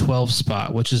my 12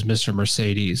 spot, which is Mr.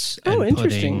 Mercedes. Oh,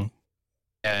 interesting.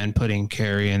 Putting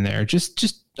Carrie in there.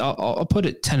 Just I'll put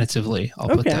it tentatively. I'll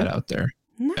put that out there.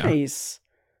 Nice.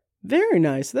 Yeah. Very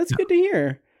nice. That's good to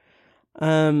hear.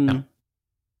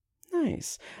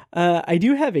 Nice. I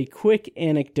do have a quick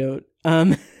anecdote.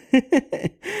 Okay.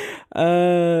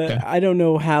 I don't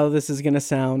know how this is going to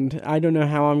sound. I don't know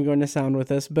how I'm going to sound with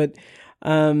this, but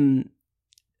I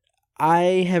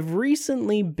have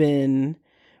recently been,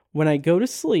 when I go to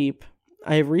sleep,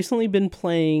 I have recently been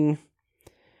playing...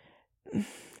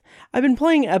 I've been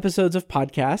playing episodes of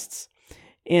podcasts,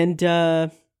 and I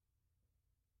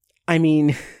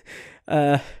mean,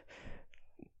 a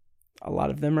lot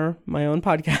of them are my own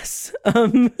podcasts.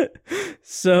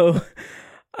 So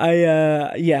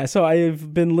so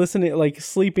I've been listening, like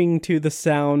sleeping to the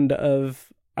sound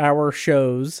of our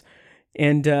shows,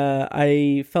 and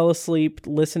I fell asleep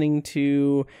listening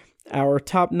to our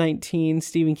top 19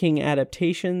 Stephen King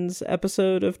adaptations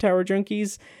episode of Tower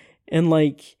Junkies, and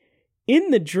like,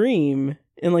 in the dream,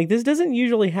 and like this doesn't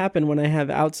usually happen when I have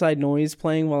outside noise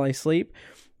playing while I sleep,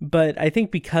 but I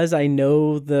think because I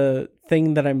know the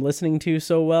thing that I'm listening to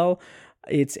so well,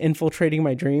 it's infiltrating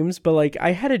my dreams. But like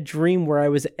I had a dream where I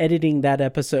was editing that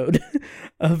episode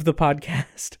of the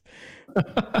podcast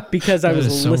because I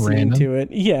was listening to it.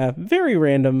 Yeah, very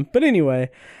random. But anyway,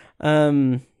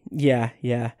 yeah.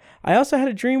 I also had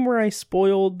a dream where I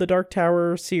spoiled the Dark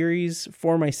Tower series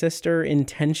for my sister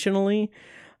intentionally.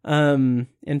 And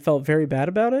felt very bad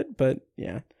about it, but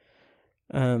yeah.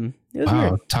 It was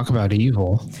weird. Talk about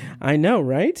evil. I know,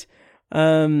 right?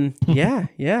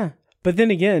 Yeah. But then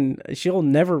again, she'll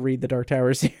never read the Dark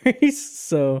Tower series,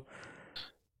 so.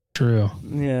 True.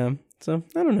 Yeah. So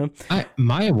I don't know.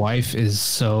 My wife is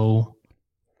so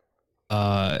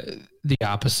the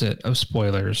opposite of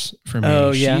spoilers for me.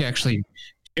 Oh, yeah. She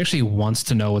actually wants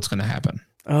to know what's going to happen.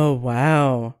 Oh,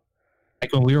 wow.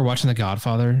 Like when we were watching The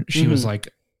Godfather, she was like,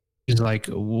 she's like,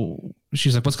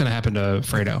 what's going to happen to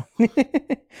Fredo?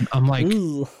 I'm like,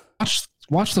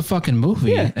 watch the fucking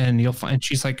movie and you'll find.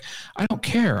 She's like, I don't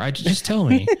care. Just tell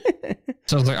me.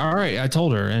 So I was like, all right. I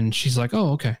told her, and she's like,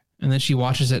 oh, okay. And then she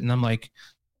watches it, and I'm like,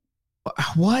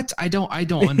 what? I don't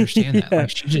understand that. Like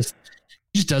she just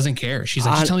doesn't care. She's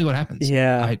like, just tell me what happens.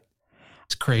 Yeah.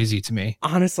 It's crazy to me.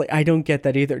 Honestly, I don't get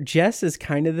that either. Jess is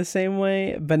kind of the same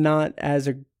way, but not as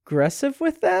aggressive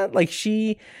with that. Like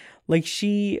she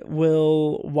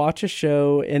will watch a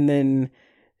show and then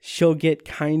she'll get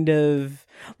kind of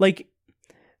like,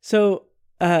 so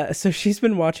she's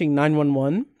been watching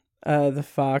 911, the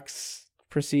Fox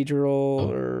procedural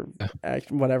or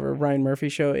whatever Ryan Murphy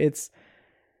show.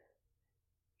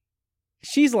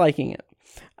 She's liking it.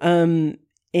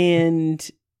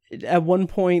 And at one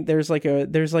point there's like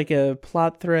a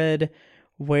plot thread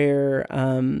where,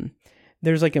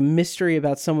 there's like a mystery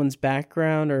about someone's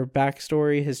background or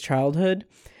backstory, his childhood,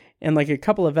 and like a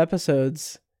couple of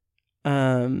episodes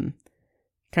kind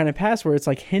of pass where it's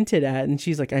like hinted at, and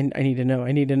she's like, I need to know.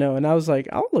 And I was like,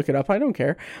 I'll look it up. I don't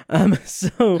care.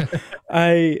 So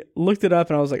I looked it up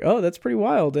and I was like, oh, that's pretty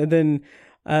wild. And then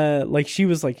like she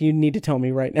was like, you need to tell me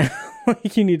right now.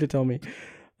 Like you need to tell me.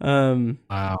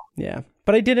 Wow. Yeah.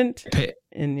 But I didn't.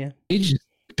 And yeah.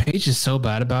 Paige is so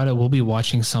bad about it. We'll be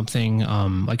watching something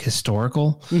like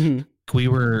historical. Mm-hmm. We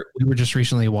were just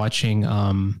recently watching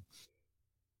I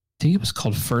think it was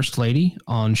called First Lady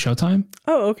on Showtime.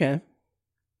 Oh, okay.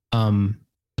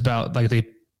 About like they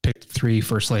picked 3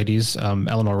 first ladies,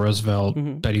 Eleanor Roosevelt,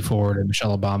 Betty Ford, and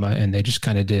Michelle Obama, and they just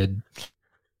kind of did.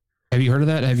 Have you heard of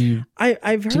that? Have you?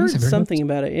 I've heard something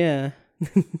about it. Yeah.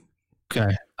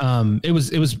 Okay. It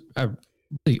was a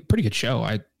pretty good show.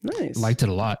 I liked it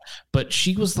a lot. But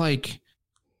she was like,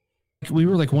 we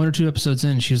were like 1 or 2 episodes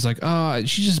in. She was like,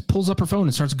 she just pulls up her phone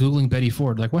and starts Googling Betty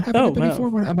Ford. Like, what happened to Betty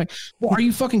Ford? I'm like, well, are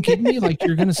you fucking kidding me? Like,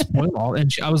 you're going to spoil all.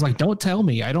 And I was like, don't tell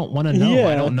me. I don't want to know. Yeah.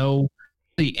 I don't know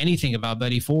anything about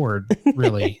Betty Ford,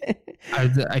 really.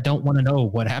 I don't want to know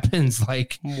what happens.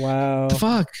 Like, wow.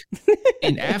 Fuck.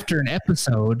 And after an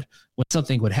episode, when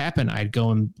something would happen, I'd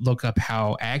go and look up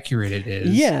how accurate it is.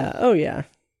 Yeah. Oh, yeah.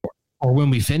 or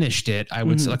when we finished it, I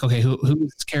would say like, okay, who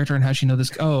is this character and how does she know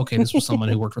this? Oh, okay, this was someone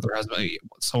who worked with her husband,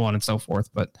 so on and so forth.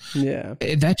 But yeah,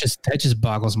 that just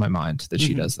boggles my mind that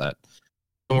she does that.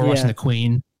 When we're watching The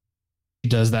Queen, she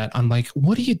does that. I'm like,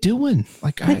 what are you doing?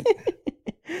 Like,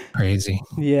 crazy.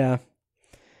 Yeah.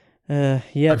 Yeah.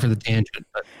 Sorry for the tangent.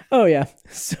 But. Oh yeah.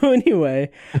 So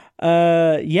anyway,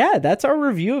 yeah, that's our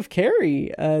review of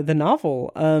Carrie, the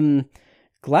novel.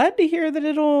 Glad to hear that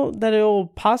it'll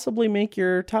possibly make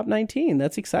your top 19.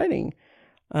 That's exciting.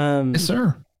 Yes,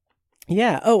 sir.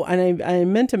 Yeah. Oh, and I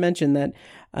meant to mention that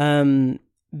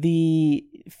the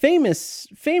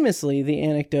famously the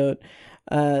anecdote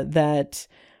that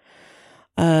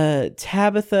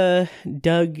Tabitha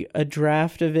dug a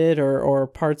draft of it or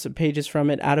parts of pages from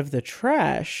it out of the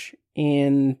trash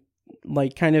and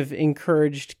like kind of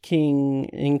encouraged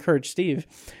Steve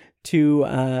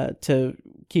to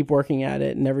keep working at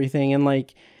it and everything. And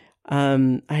like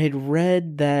I had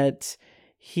read that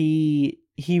he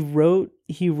wrote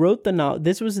the novel.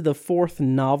 This was the fourth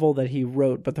novel that he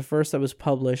wrote, but the first that was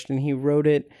published, and he wrote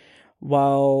it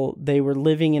while they were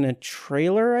living in a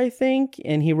trailer, I think,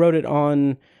 and he wrote it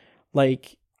on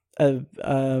like a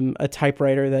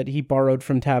typewriter that he borrowed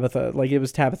from Tabitha. Like it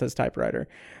was Tabitha's typewriter.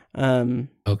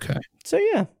 Okay. So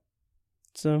yeah.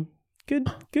 So good.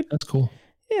 That's cool.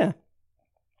 Yeah.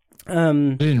 I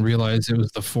didn't realize it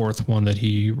was the fourth one that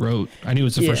he wrote. I knew it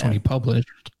was the first one he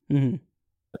published. Mm-hmm.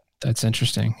 That's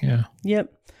interesting. Yeah.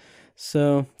 Yep.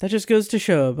 So that just goes to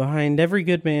show behind every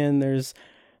good man, there's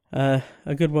a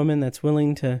good woman that's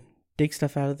willing to dig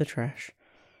stuff out of the trash.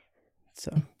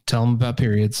 So tell them about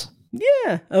periods.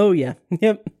 Yeah. Oh yeah.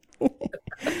 Yep.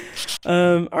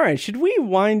 All right. Should we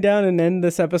wind down and end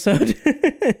this episode?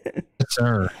 Yes,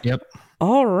 sir. Yep.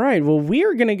 All right. Well, we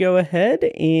are going to go ahead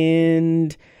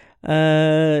and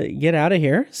get out of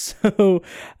here. So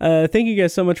thank you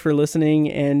guys so much for listening,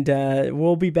 and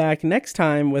we'll be back next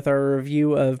time with our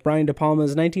review of Brian De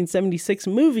Palma's 1976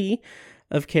 movie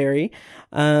of Carrie.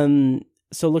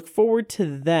 So look forward to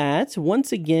that.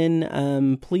 Once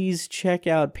again, please check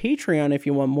out Patreon if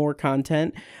you want more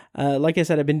content. Like I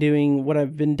said, I've been doing what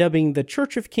I've been dubbing the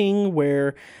Church of King,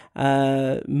 where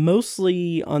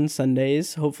mostly on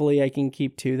Sundays, hopefully I can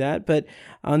keep to that, but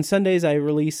on Sundays I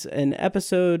release an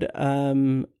episode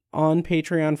on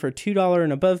Patreon for $2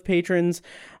 and above patrons,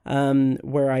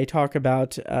 where I talk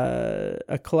about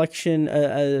a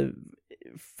collection,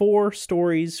 4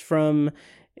 stories from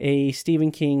a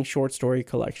Stephen King short story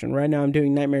collection. Right now I'm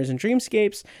doing Nightmares and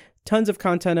Dreamscapes, tons of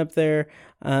content up there.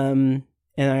 And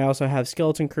I also have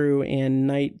Skeleton Crew and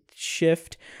Night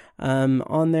Shift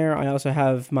on there. I also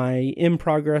have my in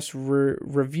progress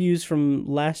reviews from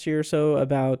last year or so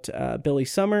about Billy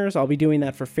Summers. I'll be doing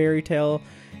that for Fairy Tale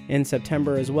in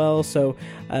September as well. So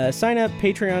sign up,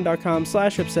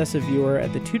 patreon.com/obsessiveviewer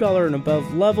at the $2 and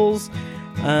above levels.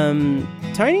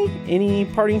 Tiny, any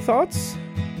parting thoughts?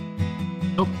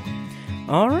 Nope.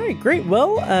 All right, great.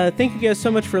 Well, thank you guys so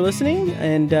much for listening,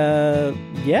 and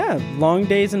yeah, long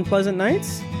days and pleasant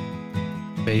nights.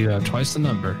 May you have twice the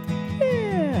number.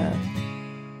 Yeah.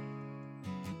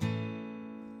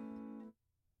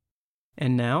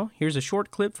 And now, here's a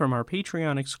short clip from our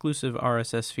Patreon exclusive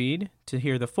RSS feed. To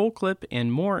hear the full clip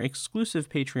and more exclusive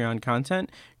Patreon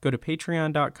content, go to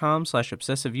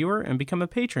patreon.com/obsessiveviewer and become a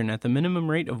patron at the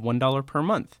minimum rate of $1 per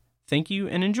month. Thank you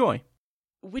and enjoy.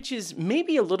 Which is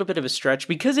maybe a little bit of a stretch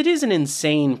because it is an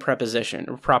insane proposition.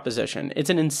 It's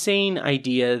an insane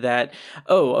idea that,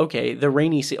 oh, okay, the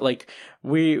rainy season, like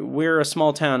we're a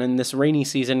small town and this rainy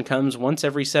season comes once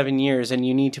every 7 years and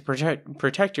you need to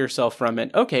protect yourself from it.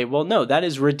 Okay, well, no, that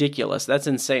is ridiculous. That's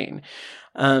insane.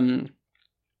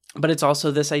 But it's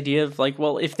also this idea of like,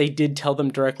 well, if they did tell them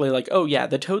directly, like, oh yeah,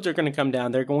 the toads are going to come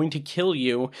down, they're going to kill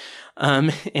you,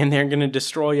 and they're going to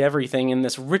destroy everything in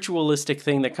this ritualistic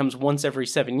thing that comes once every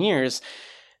 7 years,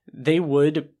 they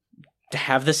would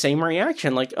have the same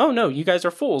reaction. Like, oh no, you guys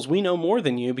are fools. We know more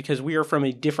than you because we are from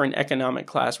a different economic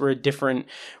class. We're from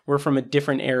a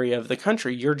different area of the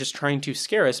country. You're just trying to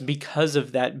scare us because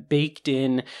of that baked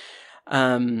in,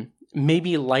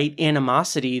 maybe light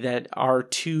animosity that our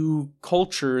two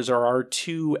cultures or our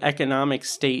two economic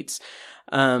states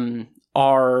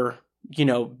are, you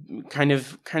know, kind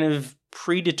of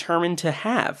predetermined to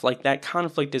have. Like that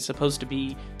conflict is supposed to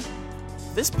be.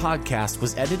 This podcast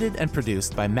was edited and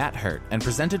produced by Matt Hurt and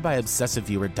presented by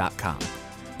ObsessiveViewer.com.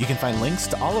 You can find links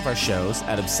to all of our shows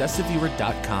at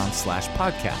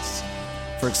ObsessiveViewer.com/podcasts.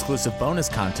 For exclusive bonus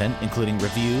content, including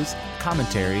reviews,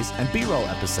 commentaries, and B-roll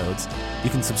episodes, you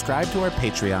can subscribe to our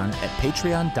Patreon at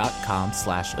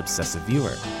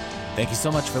patreon.com/obsessiveviewer. Thank you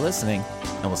so much for listening,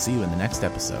 and we'll see you in the next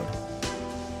episode.